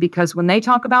industry, because when they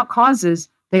talk about causes,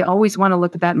 they always want to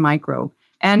look at that microbe.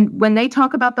 And when they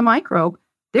talk about the microbe,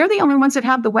 they're the only ones that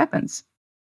have the weapons.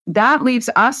 That leaves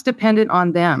us dependent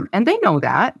on them. And they know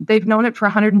that. They've known it for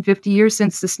 150 years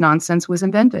since this nonsense was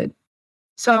invented.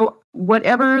 So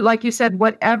whatever, like you said,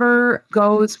 whatever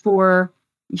goes for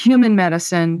human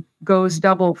medicine goes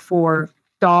double for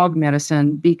dog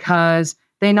medicine, because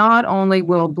they not only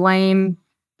will blame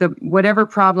whatever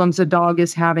problems a dog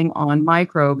is having on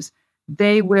microbes,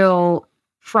 they will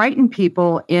frighten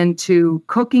people into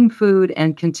cooking food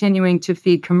and continuing to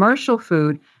feed commercial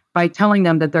food by telling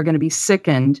them that they're going to be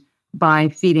sickened by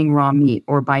feeding raw meat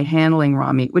or by handling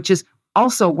raw meat, which is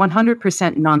also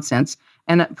 100% nonsense.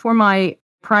 And for my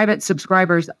private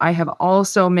subscribers, I have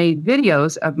also made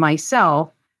videos of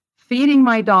myself feeding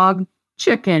my dog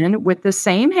chicken with the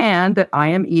same hand that I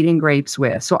am eating grapes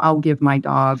with. So I'll give my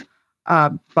dog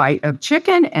a bite of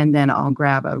chicken, and then I'll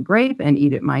grab a grape and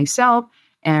eat it myself.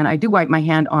 And I do wipe my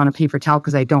hand on a paper towel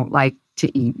because I don't like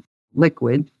to eat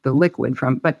the liquid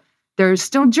from, but there's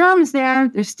still germs there.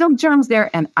 There's still germs there.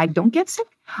 And I don't get sick.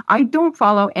 I don't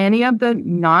follow any of the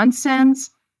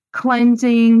nonsense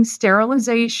cleansing,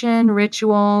 sterilization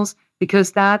rituals,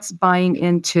 because that's buying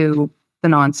into the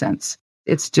nonsense.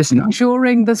 It's just not.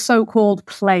 During the so-called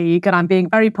plague, and I'm being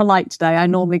very polite today, I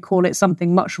normally call it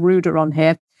something much ruder on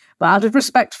here, but out of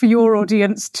respect for your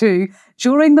audience too,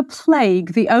 during the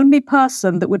plague, the only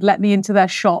person that would let me into their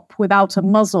shop without a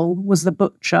muzzle was the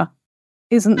butcher.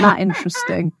 Isn't that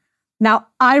interesting? Now,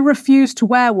 I refuse to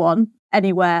wear one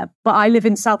anywhere, but I live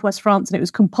in southwest France and it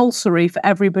was compulsory for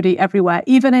everybody everywhere,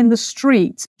 even in the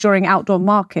street during outdoor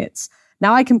markets.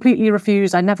 Now, I completely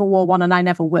refused. I never wore one and I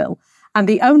never will. And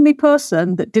the only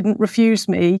person that didn't refuse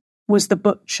me was the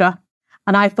butcher.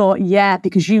 And I thought, yeah,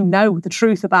 because you know the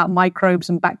truth about microbes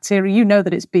and bacteria. You know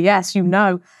that it's BS, you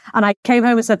know. And I came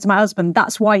home and said to my husband,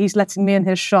 that's why he's letting me in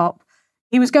his shop.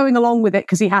 He was going along with it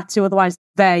because he had to, otherwise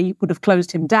they would have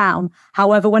closed him down.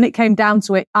 However, when it came down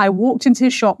to it, I walked into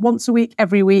his shop once a week,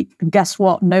 every week, and guess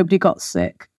what? Nobody got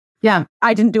sick. Yeah.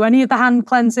 I didn't do any of the hand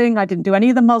cleansing. I didn't do any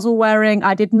of the muzzle wearing.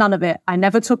 I did none of it. I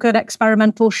never took an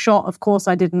experimental shot. Of course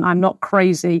I didn't. I'm not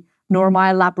crazy, nor am I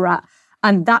a lab rat.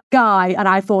 And that guy, and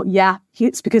I thought, yeah,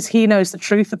 it's because he knows the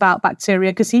truth about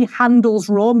bacteria, because he handles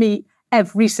raw meat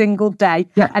every single day.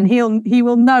 Yeah. And he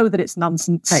will know that it's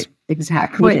nonsense. Right.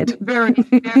 Exactly. Very,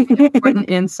 very important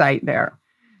insight there.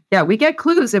 Yeah, we get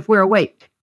clues if we're awake.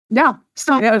 Yeah.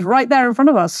 So it was right there in front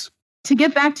of us. To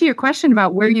get back to your question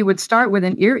about where you would start with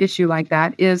an ear issue like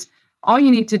that is all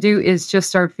you need to do is just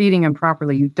start feeding them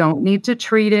properly. You don't need to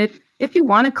treat it. If you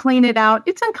want to clean it out,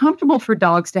 it's uncomfortable for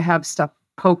dogs to have stuff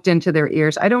poked into their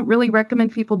ears. I don't really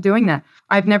recommend people doing that.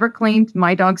 I've never cleaned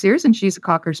my dog's ears, and she's a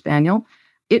Cocker Spaniel.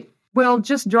 It will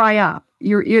just dry up.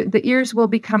 The ears will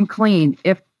become clean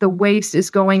if the waste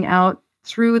is going out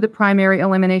through the primary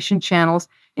elimination channels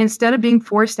instead of being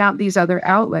forced out these other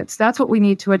outlets. That's what we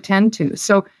need to attend to.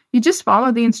 So you just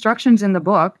follow the instructions in the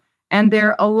book, and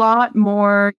they're a lot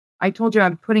more. I told you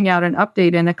I'm putting out an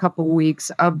update in a couple of weeks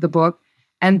of the book,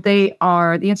 and the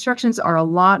instructions are a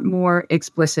lot more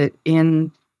explicit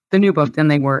in the new book than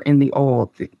they were in the old.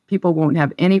 People won't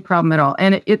have any problem at all.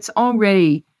 And it's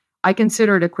already, I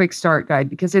consider it a quick start guide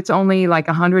because it's only like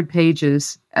 100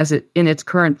 pages in its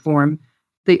current form.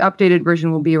 The updated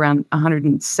version will be around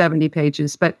 170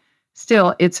 pages, but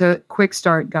still, it's a quick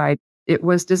start guide. It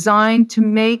was designed to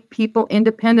make people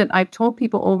independent. I've told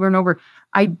people over and over,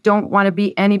 I don't want to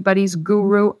be anybody's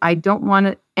guru. I don't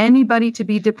want anybody to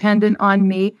be dependent on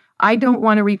me. I don't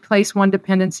want to replace one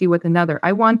dependency with another.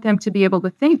 I want them to be able to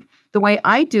think the way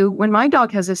I do when my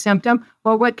dog has a symptom.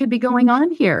 Well, what could be going on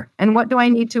here? And what do I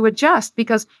need to adjust?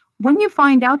 Because when you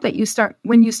find out that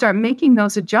when you start making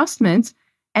those adjustments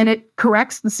and it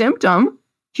corrects the symptom,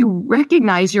 you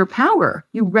recognize your power.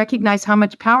 You recognize how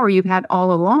much power you've had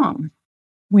all along.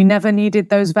 We never needed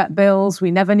those vet bills. We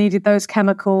never needed those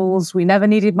chemicals. We never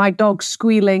needed my dog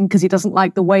squealing because he doesn't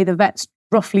like the way the vet's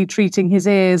roughly treating his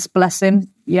ears. Bless him.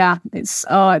 Yeah, it's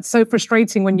so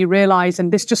frustrating when you realize,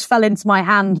 and this just fell into my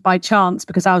hand by chance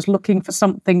because I was looking for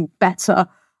something better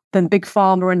than Big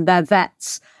Pharma and their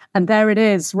vets. And there it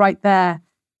is right there,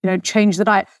 change the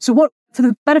diet. So what, for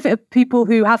the benefit of people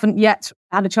who haven't yet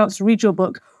had a chance to read your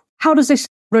book, how does this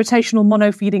rotational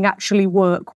monofeeding actually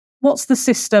work? What's the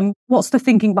system? What's the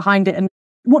thinking behind it? And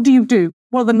what do you do?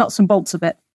 What are the nuts and bolts of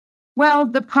it? Well,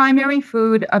 the primary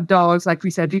food of dogs, like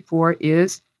we said before,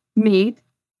 is meat.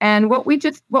 And what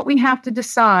we have to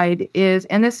decide is,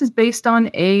 and this is based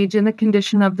on age and the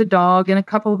condition of the dog and a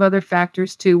couple of other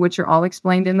factors too, which are all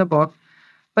explained in the book.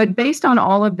 But based on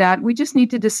all of that, we just need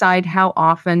to decide how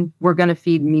often we're going to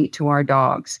feed meat to our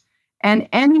dogs. And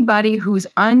anybody who's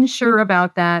unsure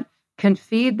about that can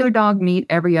feed their dog meat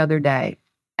every other day.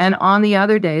 And on the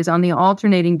other days, on the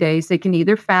alternating days, they can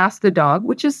either fast the dog,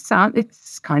 which it's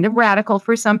kind of radical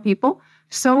for some people.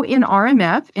 So in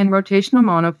RMF, in rotational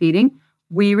monofeeding,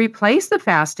 we replace the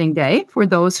fasting day for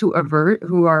those who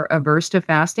are averse to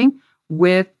fasting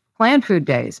with plant food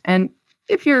days. And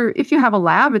if you have a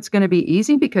lab, it's going to be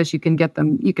easy because you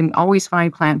can always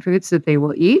find plant foods that they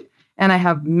will eat. And I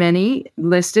have many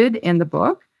listed in the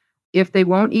book. If they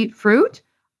won't eat fruit,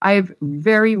 I've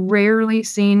very rarely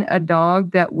seen a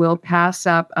dog that will pass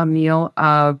up a meal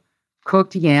of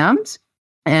cooked yams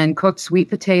and cooked sweet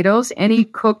potatoes, any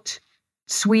cooked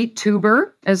sweet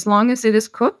tuber, as long as it is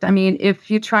cooked. I mean,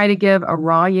 if you try to give a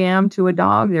raw yam to a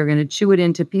dog, they're going to chew it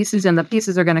into pieces and the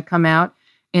pieces are going to come out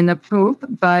in the poop.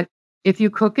 But if you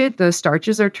cook it, the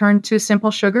starches are turned to simple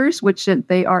sugars, which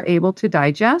they are able to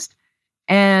digest.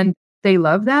 And they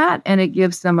love that. And it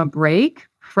gives them a break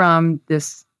from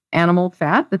this animal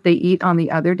fat that they eat on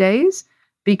the other days,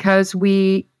 because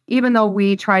even though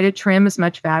we try to trim as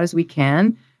much fat as we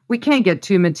can't get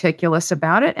too meticulous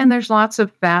about it. And there's lots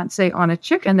of fat, say, on a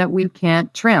chicken that we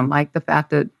can't trim, like the fat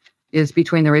that is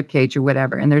between the rib cage or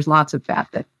whatever. And there's lots of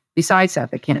fat besides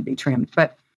that can't be trimmed.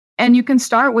 And you can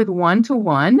start with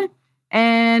 1-to-1.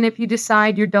 And if you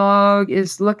decide your dog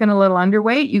is looking a little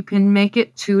underweight, you can make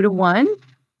it 2-to-1,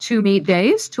 2 meat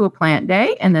days to a plant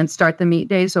day, and then start the meat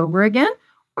days over again.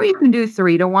 Or you can do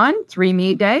 3-to-1, 3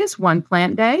 meat days, 1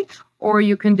 plant day. Or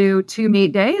you can do 2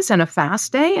 meat days and a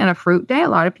fast day and a fruit day. A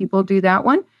lot of people do that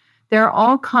one. There are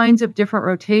all kinds of different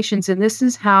rotations, and this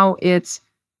is how it's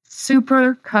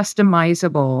super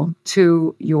customizable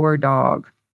to your dog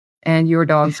and your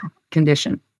dog's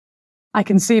condition. I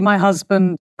can see my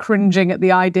husband cringing at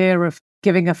the idea of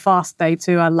giving a fast day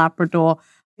to a Labrador.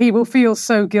 He will feel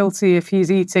so guilty if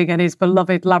he's eating and his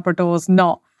beloved Labrador's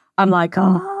not. I'm like,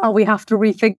 we have to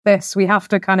rethink this. We have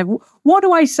to kind of, what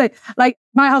do I say? Like,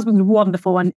 my husband's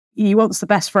wonderful and he wants the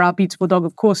best for our beautiful dog.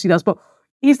 Of course he does. But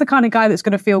he's the kind of guy that's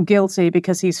going to feel guilty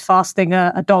because he's fasting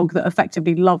a dog that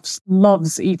effectively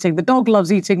loves eating. The dog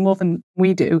loves eating more than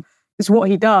we do. It's what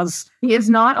he does. He is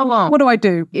not alone. What do I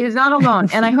do? He is not alone.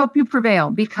 And I hope you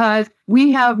prevail, because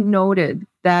we have noted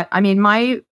that,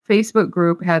 my Facebook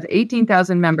group has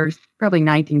 18,000 members, probably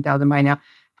 19,000 by now.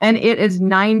 And it is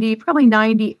probably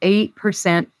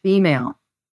 98% female.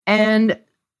 And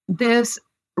this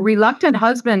reluctant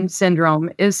husband syndrome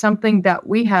is something that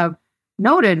we have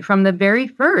noted from the very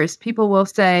first. People will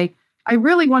say, I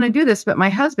really want to do this, but my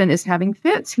husband is having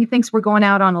fits. He thinks we're going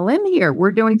out on a limb here.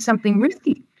 We're doing something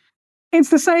risky.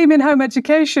 It's the same in home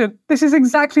education. This is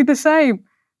exactly the same.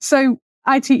 So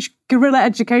I teach guerrilla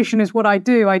education is what I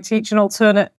do. I teach an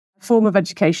alternate form of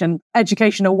education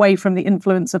away from the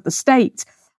influence of the state.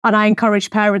 And I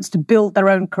encourage parents to build their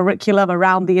own curriculum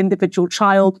around the individual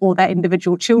child or their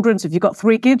individual children. So if you've got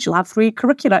 3 kids, you'll have 3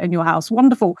 curricula in your house.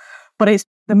 Wonderful. But it's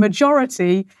the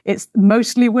majority, it's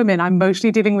mostly women. I'm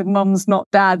mostly dealing with mums, not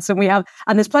dads. And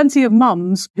there's plenty of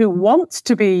mums who want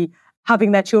to be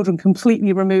having their children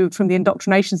completely removed from the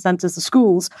indoctrination centres, the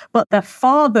schools, but their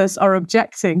fathers are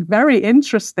objecting. Very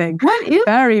interesting. What is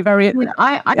very, very?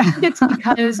 I think it's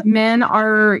because men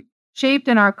are shaped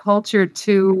in our culture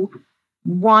to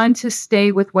want to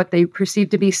stay with what they perceive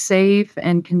to be safe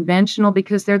and conventional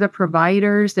because they're the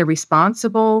providers, they're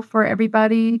responsible for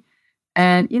everybody.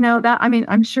 And,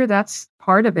 I'm sure that's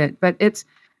part of it, but it's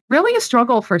really a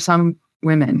struggle for some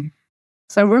women.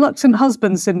 So reluctant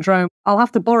husband syndrome, I'll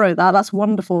have to borrow that. That's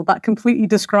wonderful. That completely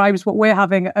describes what we're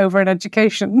having over in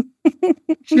education.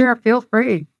 Sure, feel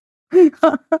free.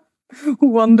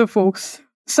 Wonderful.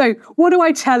 So what do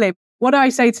I tell him? What do I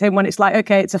say to him when it's like,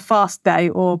 okay, it's a fast day?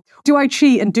 Or do I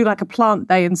cheat and do like a plant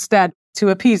day instead to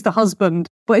appease the husband?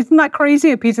 But isn't that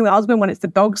crazy, appeasing the husband when it's the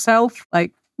dog's health?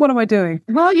 Like, what am I doing?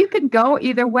 Well, you could go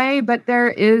either way, but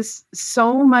there is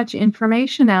so much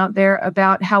information out there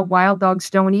about how wild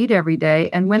dogs don't eat every day.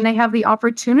 And when they have the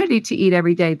opportunity to eat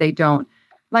every day, they don't.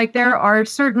 Like, there are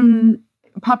certain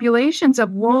populations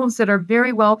of wolves that are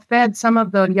very well fed. Some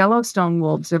of the Yellowstone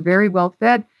wolves are very well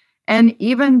fed. And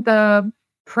even the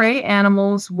prey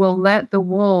animals will let the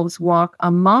wolves walk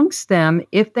amongst them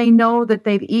if they know that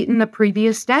they've eaten the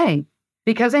previous day,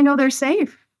 because they know they're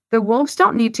safe. The wolves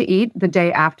don't need to eat the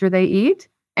day after they eat.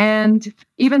 And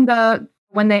even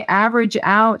when they average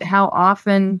out how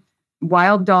often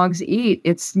wild dogs eat,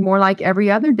 it's more like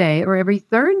every other day or every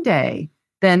third day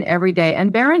than every day.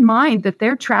 And bear in mind that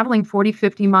they're traveling 40,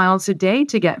 50 miles a day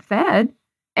to get fed,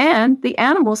 and the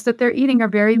animals that they're eating are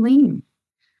very lean.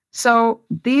 So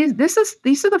these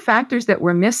are the factors that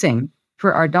we're missing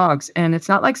for our dogs. And it's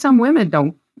not like some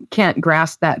women can't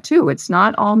grasp that too. It's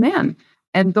not all men.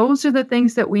 And those are the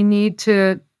things that we need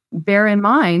to bear in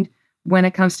mind when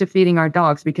it comes to feeding our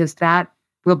dogs, because that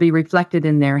will be reflected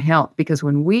in their health. Because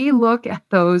when we look at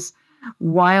those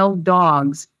wild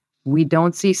dogs, we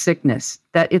don't see sickness.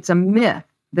 That it's a myth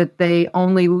that they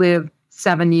only live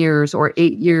 7 years or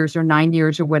 8 years or 9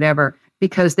 years or whatever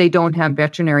because they don't have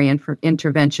veterinary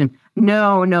intervention.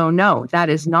 No. That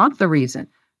is not the reason.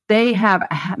 They have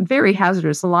very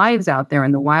hazardous lives out there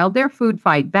in the wild. Their food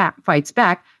fights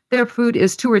back. Their food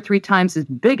is 2 or 3 times as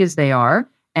big as they are,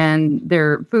 and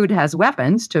their food has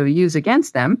weapons to use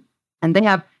against them. And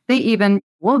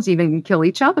wolves even kill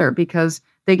each other because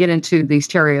they get into these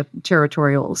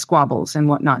territorial squabbles and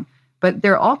whatnot. But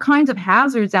there are all kinds of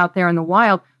hazards out there in the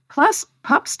wild. Plus,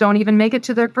 pups don't even make it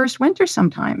to their first winter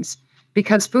sometimes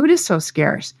because food is so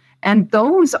scarce. And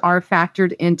those are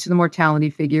factored into the mortality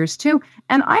figures too.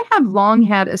 And I have long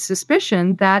had a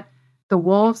suspicion that the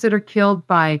wolves that are killed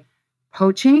by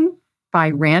poaching by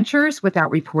ranchers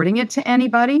without reporting it to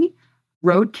anybody,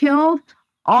 roadkill,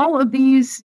 all of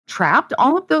these trapped,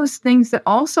 all of those things that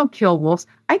also kill wolves.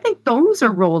 I think those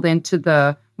are rolled into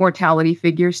the mortality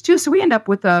figures too. So we end up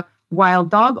with a wild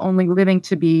dog only living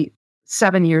to be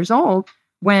 7 years old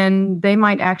when they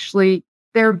might actually,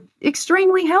 they're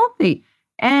extremely healthy.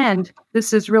 And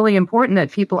this is really important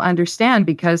that people understand,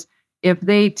 because if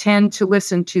they tend to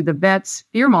listen to the vets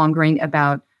fear-mongering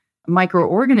about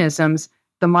microorganisms,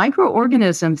 the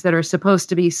microorganisms that are supposed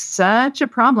to be such a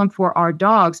problem for our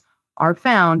dogs are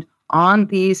found on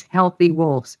these healthy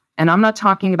wolves. And I'm not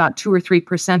talking about 2 or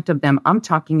 3% of them. I'm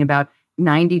talking about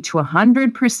 90 to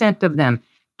 100% of them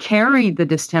carry the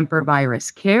distemper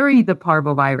virus, carry the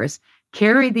parvovirus,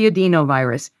 carry the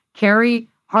adenovirus, carry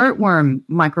heartworm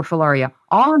microfilaria.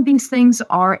 All of these things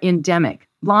are endemic.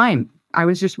 Lyme. I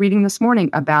was just reading this morning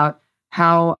about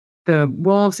how the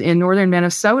wolves in northern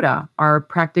Minnesota are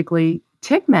practically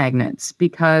tick magnets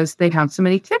because they have so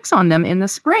many ticks on them in the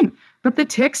spring. But the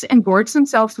ticks engorge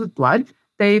themselves with blood.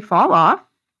 They fall off.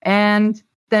 And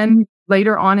then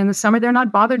later on in the summer, they're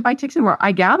not bothered by ticks anymore.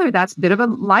 I gather that's a bit of a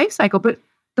life cycle. But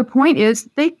the point is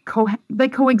they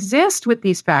coexist with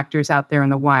these factors out there in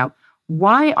the wild.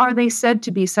 Why are they said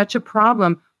to be such a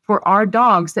problem for our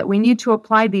dogs that we need to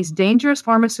apply these dangerous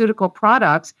pharmaceutical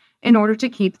products in order to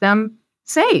keep them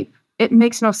safe? It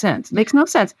makes no sense. It makes no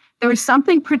sense. There is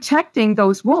something protecting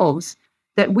those wolves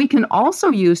that we can also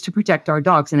use to protect our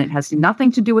dogs, and it has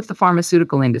nothing to do with the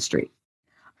pharmaceutical industry.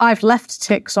 I've left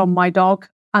ticks on my dog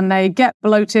and they get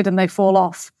bloated and they fall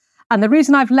off. And the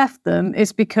reason I've left them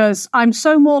is because I'm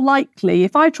so more likely,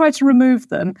 if I try to remove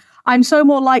them, I'm so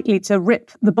more likely to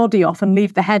rip the body off and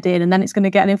leave the head in, and then it's going to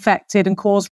get infected and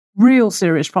cause real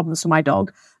serious problems for my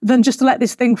dog, than just to let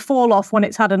this thing fall off when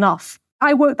it's had enough.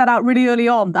 I worked that out really early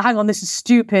on, that hang on, this is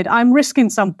stupid. I'm risking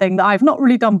something that I've not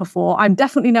really done before. I'm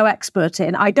definitely no expert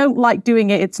in. I don't like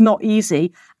doing it. It's not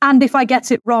easy. And if I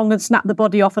get it wrong and snap the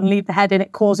body off and leave the head in,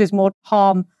 it causes more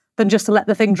harm than just to let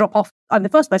the thing drop off in the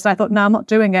first place. And I thought, no, I'm not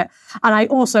doing it. And I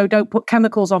also don't put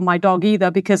chemicals on my dog either,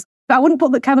 because I wouldn't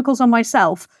put the chemicals on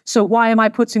myself. So why am I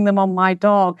putting them on my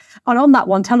dog? And on that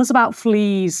one, tell us about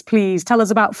fleas, please. Tell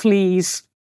us about fleas.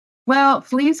 Well,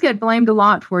 fleas get blamed a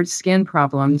lot for skin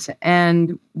problems.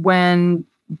 And when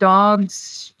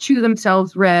dogs chew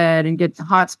themselves red and get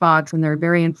hot spots and they're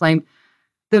very inflamed,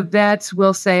 the vets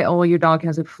will say, oh, your dog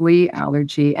has a flea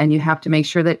allergy, and you have to make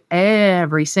sure that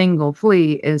every single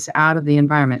flea is out of the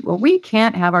environment. Well, we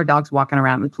can't have our dogs walking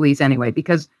around with fleas anyway,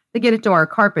 because they get into our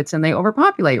carpets and they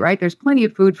overpopulate, right? There's plenty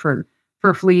of food for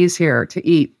fleas here to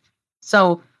eat.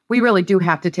 So we really do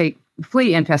have to take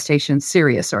flea infestation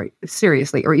seriously,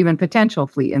 or even potential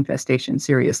flea infestation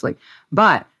seriously.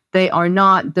 But they are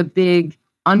not the big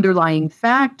underlying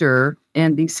factor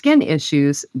in the skin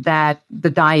issues that the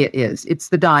diet is. It's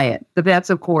the diet. The vets,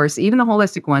 of course, even the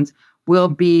holistic ones, will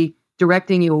be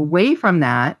directing you away from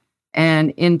that and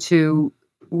into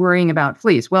worrying about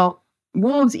fleas. Well,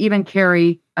 wolves even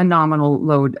carry a nominal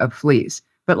load of fleas.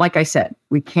 But like I said,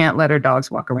 we can't let our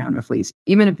dogs walk around with fleas,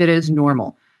 even if it is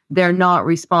normal. They're not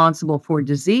responsible for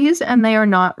disease, and they are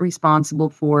not responsible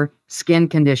for skin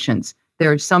conditions.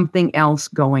 There's something else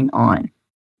going on.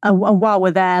 And while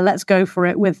we're there, let's go for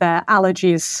it with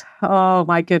allergies. Oh,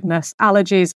 my goodness.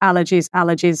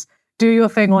 Allergies. Do your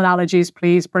thing on allergies,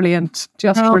 please. Brilliant.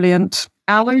 Brilliant.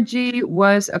 Allergy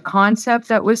was a concept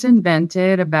that was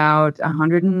invented about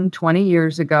 120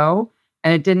 years ago,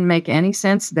 and it didn't make any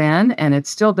sense then, and it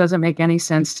still doesn't make any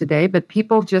sense today, but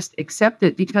people just accept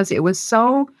it because it was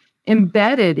so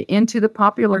embedded into the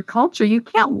popular culture. You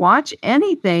can't watch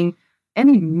anything,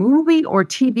 any movie or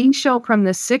TV show from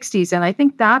the 60s. And I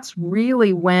think that's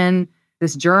really when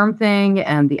this germ thing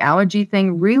and the allergy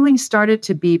thing really started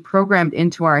to be programmed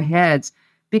into our heads,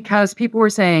 because people were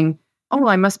saying, oh,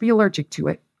 I must be allergic to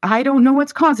it. I don't know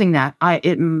what's causing that.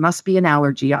 It must be an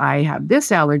allergy. I have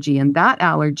this allergy and that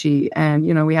allergy. And,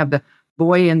 we have the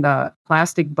Boy in the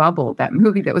Plastic Bubble, that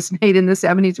movie that was made in the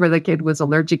 70s where the kid was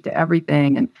allergic to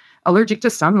everything and allergic to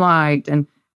sunlight. And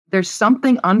there's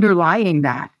something underlying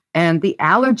that. And the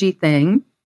allergy thing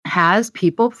has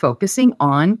people focusing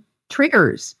on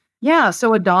triggers. Yeah,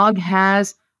 so a dog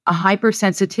has a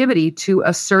hypersensitivity to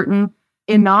a certain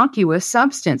innocuous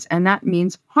substance, and that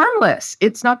means harmless.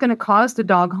 It's not going to cause the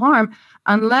dog harm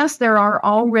unless there are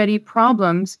already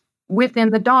problems within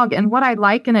the dog. And what I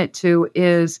liken it to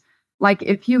is like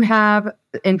if you have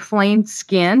inflamed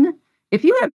skin, if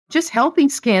you have just healthy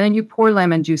skin and you pour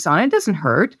lemon juice on it, it doesn't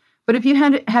hurt. But if you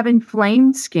have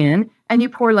inflamed skin and you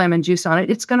pour lemon juice on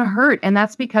it, it's going to hurt. And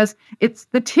that's because it's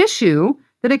the tissue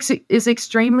that is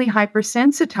extremely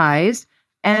hypersensitized,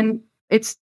 and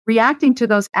it's reacting to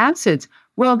those acids.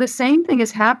 Well, the same thing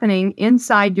is happening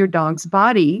inside your dog's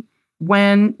body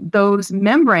when those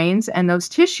membranes and those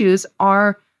tissues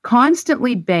are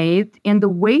constantly bathed in the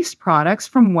waste products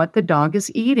from what the dog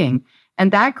is eating.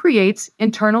 And that creates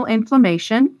internal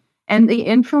inflammation. And the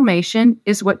inflammation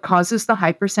is what causes the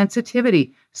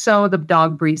hypersensitivity. So the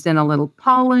dog breathes in a little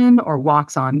pollen or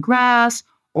walks on grass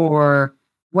or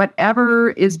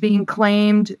whatever is being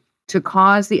claimed to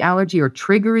cause the allergy or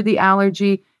trigger the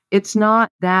allergy. It's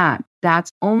not that.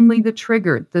 That's only the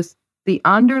trigger. The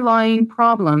underlying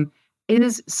problem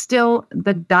is still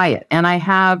the diet. And I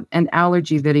have an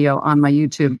allergy video on my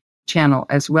YouTube channel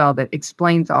as well that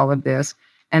explains all of this.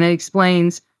 And it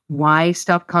explains why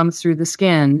stuff comes through the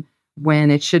skin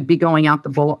when it should be going out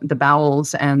the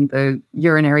bowels and the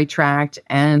urinary tract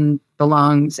and the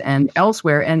lungs and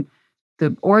elsewhere, and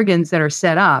the organs that are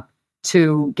set up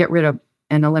to get rid of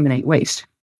and eliminate waste.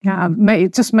 Yeah,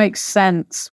 it just makes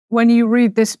sense. When you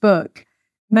read this book,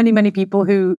 many people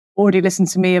who already listened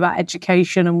to me about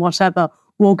education and whatever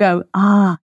will go,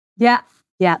 yeah,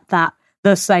 that,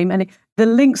 the same. And the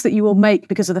links that you will make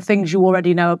because of the things you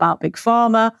already know about Big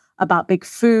Pharma, about big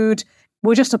food,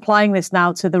 we're just applying this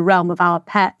now to the realm of our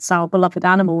pets, our beloved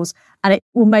animals, and it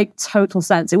will make total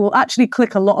sense. It will actually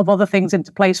click a lot of other things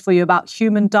into place for you about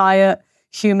human diet,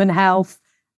 human health,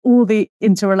 all the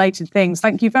interrelated things.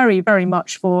 Thank you very, very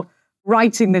much for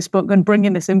writing this book and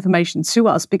bringing this information to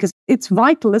us, because it's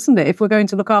vital, isn't it? If we're going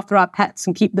to look after our pets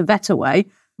and keep the vet away,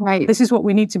 right? This is what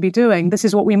we need to be doing. This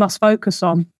is what we must focus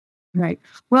on. Right.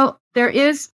 Well, there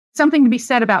is something to be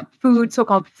said about food,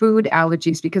 so-called food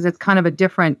allergies, because it's kind of a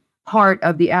different part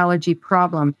of the allergy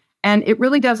problem. And it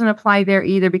really doesn't apply there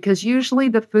either, because usually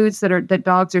the foods that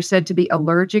dogs are said to be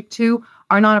allergic to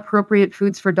are not appropriate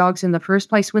foods for dogs in the first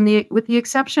place, with the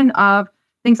exception of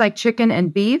things like chicken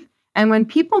and beef. And when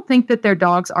people think that their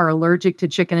dogs are allergic to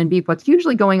chicken and beef, what's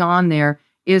usually going on there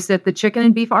is that the chicken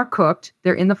and beef are cooked.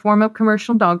 They're in the form of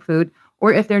commercial dog food.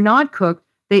 Or if they're not cooked,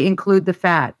 they include the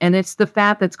fat. And it's the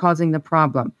fat that's causing the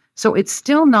problem. So it's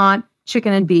still not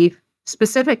chicken and beef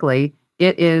specifically.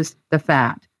 It is the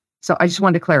fat. So I just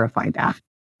wanted to clarify that.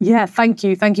 Yeah, thank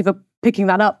you. Thank you for picking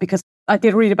that up, because I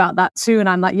did read about that too. And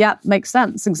I'm like, yeah, makes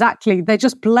sense. Exactly. They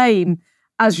just blame,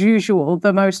 as usual,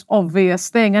 the most obvious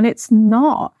thing. And it's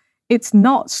not. It's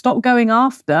not. Stop going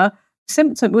after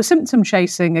symptom. We're symptom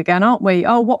chasing again, aren't we?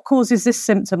 Oh, what causes this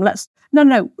symptom? Let's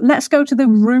go to the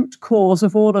root cause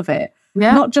of all of it.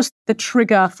 Yeah. Not just the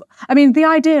trigger. The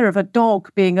idea of a dog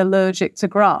being allergic to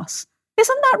grass,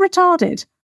 isn't that retarded?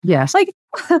 Yes. Like,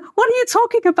 what are you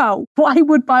talking about? Why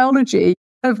would biology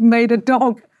have made a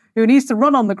dog who needs to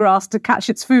run on the grass to catch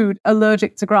its food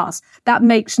allergic to grass? That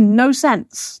makes no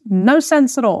sense. No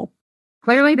sense at all.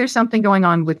 Clearly, there's something going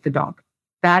on with the dog.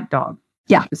 That dog.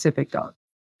 Yeah. Specific dog.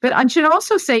 But I should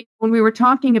also say, when we were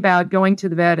talking about going to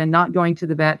the vet and not going to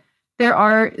the vet, there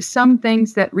are some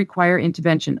things that require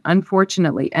intervention,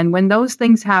 unfortunately. And when those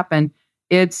things happen,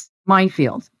 it's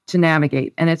minefield to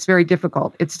navigate, and it's very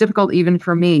difficult. It's difficult even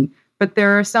for me. But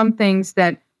there are some things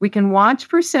that we can watch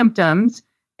for symptoms,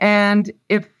 and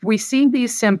if we see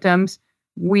these symptoms,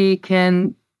 we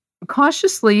can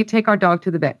cautiously take our dog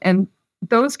to the vet. And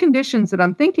those conditions that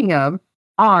I'm thinking of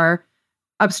are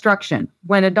obstruction.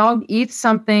 When a dog eats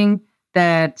something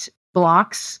that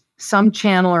blocks some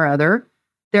channel or other,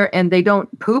 and they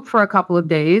don't poop for a couple of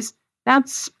days,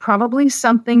 that's probably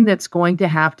something that's going to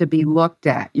have to be looked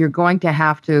at. You're going to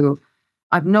have to.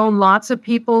 I've known lots of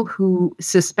people who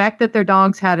suspect that their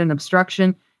dogs had an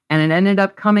obstruction and it ended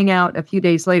up coming out a few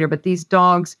days later, but these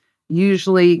dogs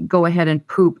usually go ahead and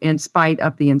poop in spite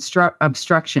of the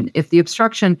obstruction. If the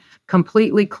obstruction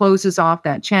completely closes off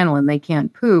that channel and they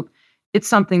can't poop, it's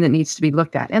something that needs to be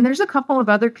looked at. And there's a couple of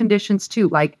other conditions too,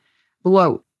 like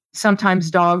bloat. Sometimes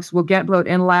dogs will get bloat,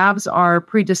 and labs are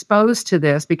predisposed to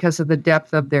this because of the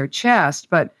depth of their chest.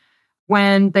 But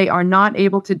when they are not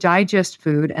able to digest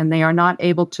food and they are not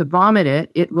able to vomit it,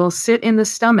 it will sit in the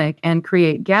stomach and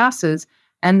create gases.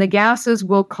 And the gases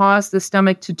will cause the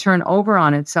stomach to turn over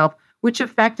on itself, which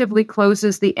effectively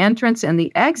closes the entrance and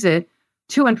the exit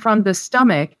to and from the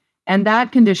stomach. And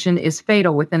that condition is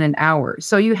fatal within an hour.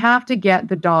 So you have to get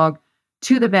the dog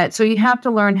to the vet. So you have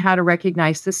to learn how to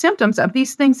recognize the symptoms of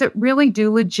these things that really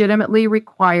do legitimately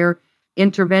require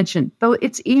intervention. Though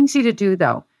it's easy to do,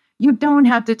 though. You don't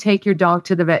have to take your dog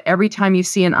to the vet every time you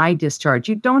see an eye discharge.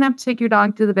 You don't have to take your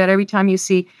dog to the vet every time you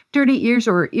see dirty ears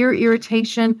or ear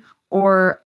irritation,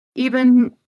 or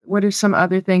even what are some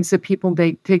other things that people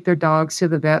take their dogs to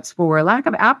the vets for? Lack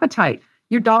of appetite.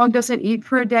 Your dog doesn't eat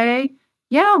for a day.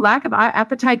 Yeah, lack of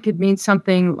appetite could mean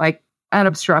something like an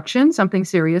obstruction, something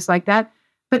serious like that.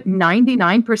 But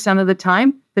 99% of the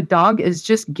time, the dog is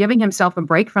just giving himself a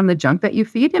break from the junk that you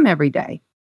feed him every day.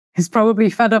 He's probably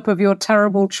fed up of your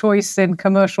terrible choice in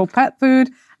commercial pet food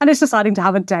and is deciding to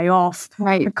have a day off.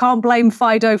 Right. I can't blame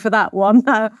Fido for that one.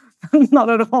 Not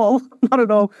at all. Not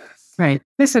at all. Right.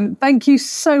 Listen, thank you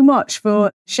so much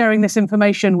for sharing this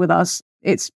information with us.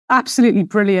 It's absolutely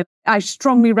brilliant. I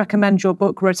strongly recommend your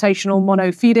book, Rotational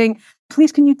MonoFeeding.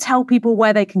 Please, can you tell people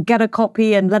where they can get a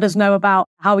copy and let us know about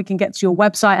how we can get to your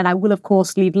website? And I will, of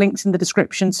course, leave links in the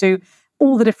description to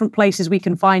all the different places we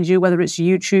can find you, whether it's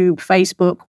YouTube,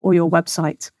 Facebook, or your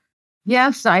website.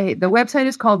 Yes, the website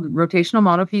is called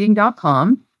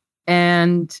rotationalmonofeeding.com.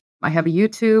 And I have a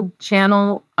YouTube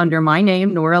channel under my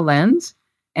name, Nora Lenz,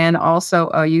 and also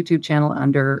a YouTube channel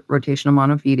under Rotational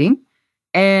MonoFeeding.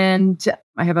 And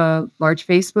I have a large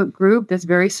Facebook group that's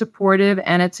very supportive,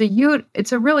 and it's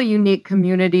a really unique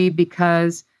community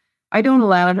because I don't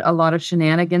allow a lot of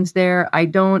shenanigans there. I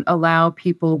don't allow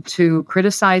people to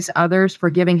criticize others for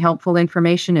giving helpful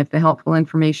information. If the helpful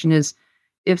information is,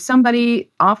 if somebody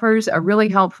offers a really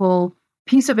helpful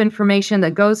piece of information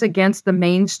that goes against the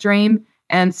mainstream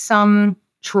and some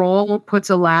troll puts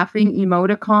a laughing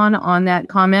emoticon on that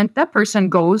comment, that person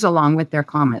goes along with their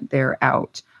comment. They're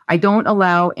out. I don't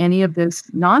allow any of this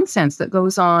nonsense that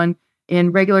goes on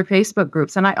in regular Facebook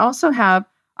groups. And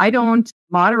I don't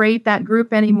moderate that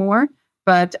group anymore,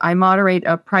 but I moderate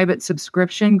a private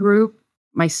subscription group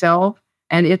myself,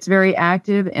 and it's very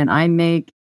active. And I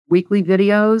make weekly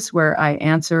videos where I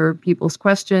answer people's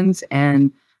questions and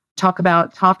talk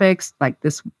about topics. Like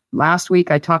this last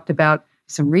week, I talked about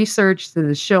some research that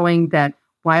is showing that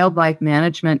wildlife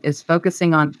management is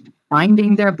focusing on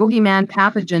finding their boogeyman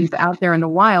pathogens out there in the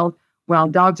wild while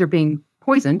dogs are being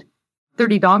poisoned.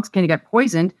 30 dogs can get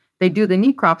poisoned. They do the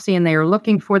necropsy and they are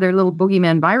looking for their little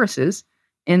boogeyman viruses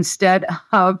instead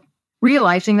of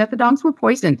realizing that the dogs were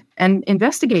poisoned and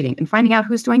investigating and finding out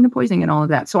who's doing the poisoning and all of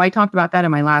that. So I talked about that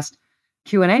in my last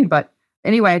Q&A. But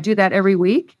anyway, I do that every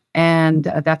week. And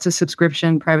that's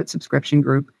a private subscription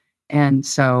group. And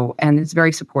it's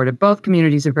very supportive. Both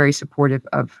communities are very supportive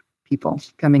of people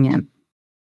coming in.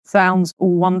 Sounds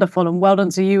wonderful, and well done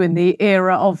to you in the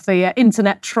era of the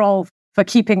internet troll for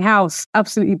keeping house.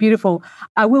 Absolutely beautiful.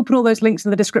 I will put all those links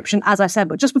in the description, as I said,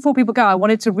 but just before people go, I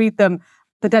wanted to read them,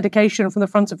 the dedication from the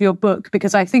front of your book,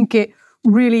 because I think it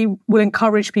really will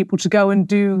encourage people to go and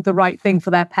do the right thing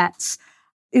for their pets.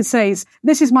 It says,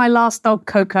 "This is my last dog,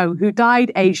 Coco, who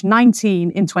died aged 19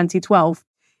 in 2012.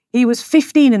 He was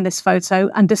 15 in this photo,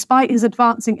 and despite his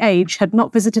advancing age, had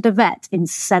not visited a vet in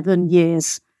 7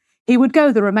 years. He would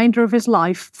go the remainder of his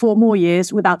life, 4 more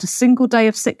years, without a single day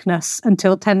of sickness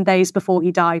until 10 days before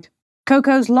he died.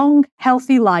 Coco's long,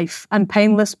 healthy life and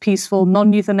painless, peaceful,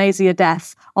 non-euthanasia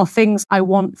death are things I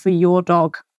want for your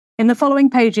dog. In the following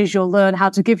pages, you'll learn how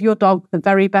to give your dog the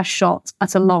very best shot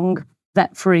at a long,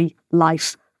 vet-free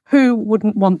life." Who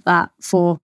wouldn't want that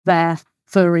for their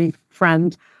furry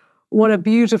friend? What a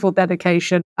beautiful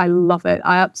dedication. I love it.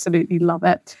 I absolutely love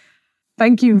it.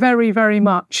 Thank you very, very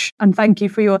much. And thank you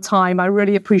for your time. I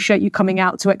really appreciate you coming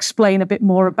out to explain a bit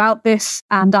more about this.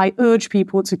 And I urge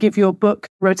people to give your book,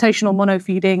 Rotational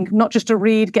MonoFeeding, not just to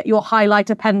read, get your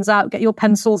highlighter pens out, get your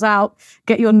pencils out,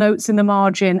 get your notes in the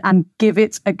margin and give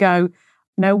it a go.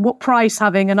 What price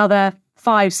having another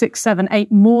 5, 6, 7,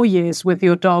 8 more years with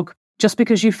your dog just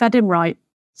because you fed him right?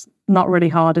 It's not really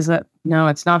hard, is it? No,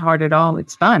 it's not hard at all.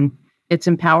 It's fun. It's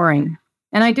empowering.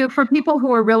 And I do, for people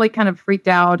who are really kind of freaked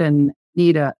out and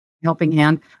need a helping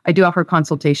hand, I do offer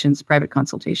consultations, private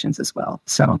consultations as well.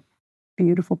 So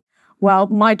beautiful. Well,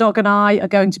 my dog and I are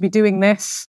going to be doing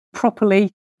this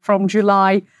properly from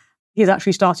July. He's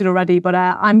actually started already, but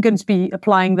I'm going to be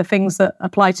applying the things that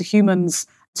apply to humans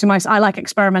I like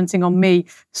experimenting on me.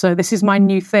 So this is my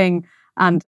new thing.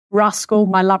 And Rascal,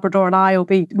 my Labrador, and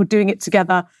we're doing it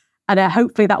together. And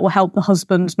hopefully that will help the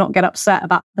husband not get upset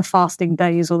about the fasting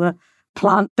days or the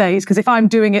plant days. Because if I'm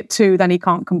doing it too, then he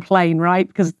can't complain, right?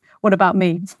 Because what about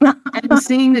me? And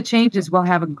seeing the changes will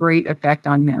have a great effect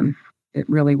on him. It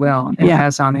really will. It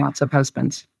has on lots of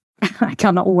husbands. I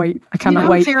cannot wait.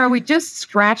 Wait. Sarah, we just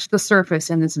scratched the surface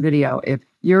in this video. If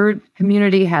your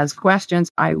community has questions,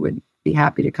 I would be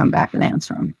happy to come back and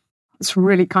answer them. It's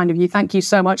really kind of you. Thank you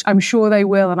so much. I'm sure they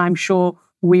will, and I'm sure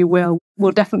we will.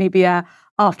 We'll definitely be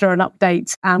after an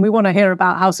update. And we want to hear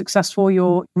about how successful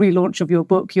your relaunch of your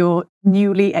book, your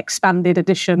newly expanded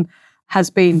edition,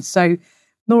 has been. So,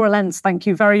 Nora Lenz, thank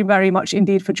you very, very much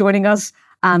indeed for joining us.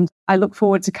 And I look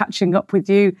forward to catching up with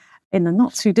you in the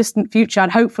not too distant future.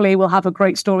 And hopefully we'll have a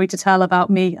great story to tell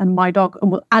about me and my dog,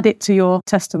 and we'll add it to your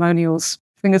testimonials.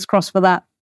 Fingers crossed for that.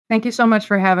 Thank you so much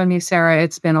for having me, Sarah.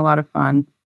 It's been a lot of fun.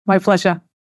 My pleasure.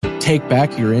 Take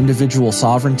back your individual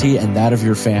sovereignty and that of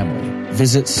your family.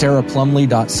 Visit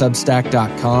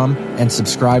sarahplumley.substack.com and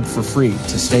subscribe for free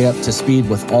to stay up to speed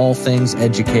with all things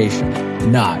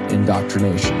education, not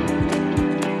indoctrination.